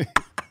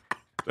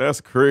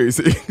 That's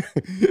crazy.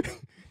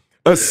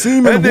 A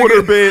semen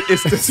waterbed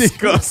is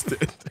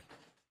disgusting.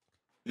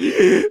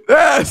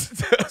 That's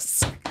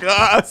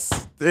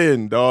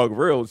disgusting, dog.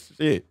 Real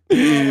shit.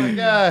 Oh my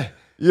god.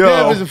 Yo,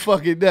 that was a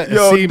fucking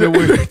semen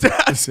waterbed.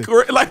 That's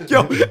great. Like,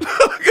 yo, look at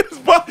this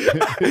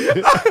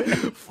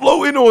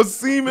floating on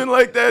semen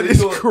like that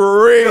is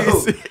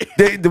crazy.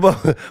 The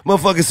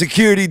motherfucking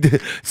security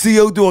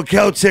CO doing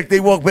couch check. They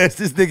walk past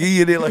this nigga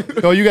here. They're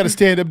like, oh, you got to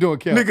stand up doing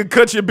couch. Nigga,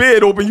 cut your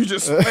bed open. You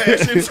just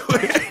smash into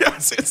it.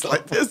 It's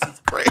like, this is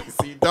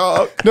crazy,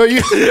 dog. No,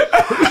 you.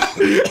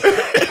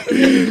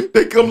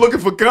 They come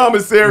looking for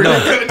commissary. They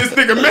cutting this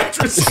nigga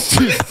mattress.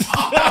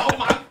 Oh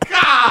my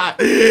god!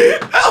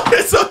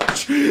 It's a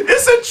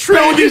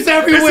trillion. It's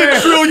everywhere.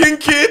 It's a trillion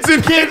kids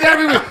and kids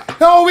everywhere.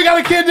 No, we got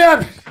a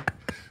kidnap.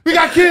 We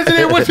got kids in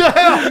here. What the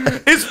hell?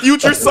 It's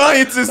future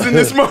scientists in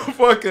this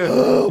motherfucker.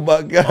 Oh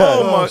my god!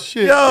 Oh my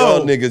shit!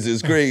 Y'all niggas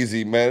is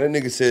crazy, man. That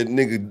nigga said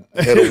nigga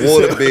had a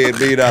water bed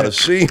made out of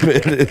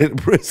semen in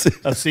prison.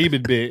 A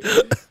semen bed.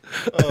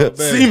 Oh,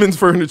 Siemens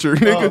furniture,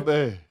 nigga. Oh,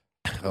 man.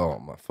 Oh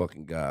my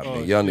fucking god,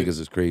 man. Y'all niggas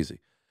is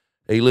crazy.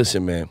 Hey,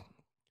 listen, man.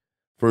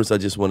 First, I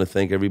just want to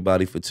thank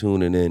everybody for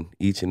tuning in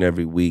each and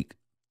every week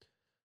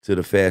to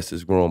the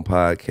fastest growing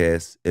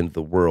podcast in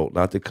the world,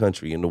 not the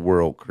country, in the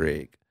world,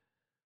 Craig.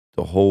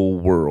 The whole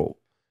world.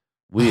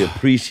 We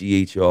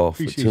appreciate y'all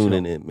for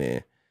tuning in,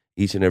 man.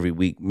 Each and every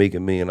week, making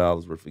 $1 million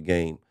worth of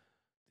game.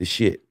 The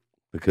shit.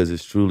 Because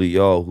it's truly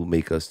y'all who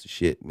make us the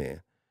shit,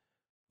 man.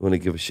 I want to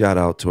give a shout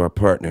out to our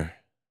partner,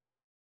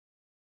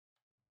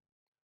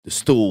 The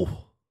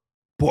Stool.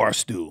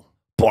 Barstool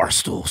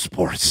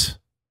Sports.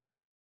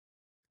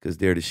 Because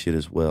they're the shit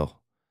as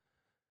well.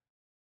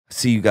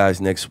 See you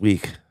guys next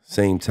week.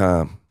 Same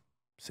time,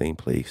 same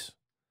place.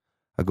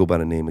 I go by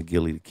the name of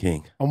Gillie the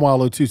King. I'm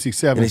Wallo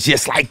 267. And it's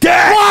just like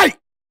that. Right.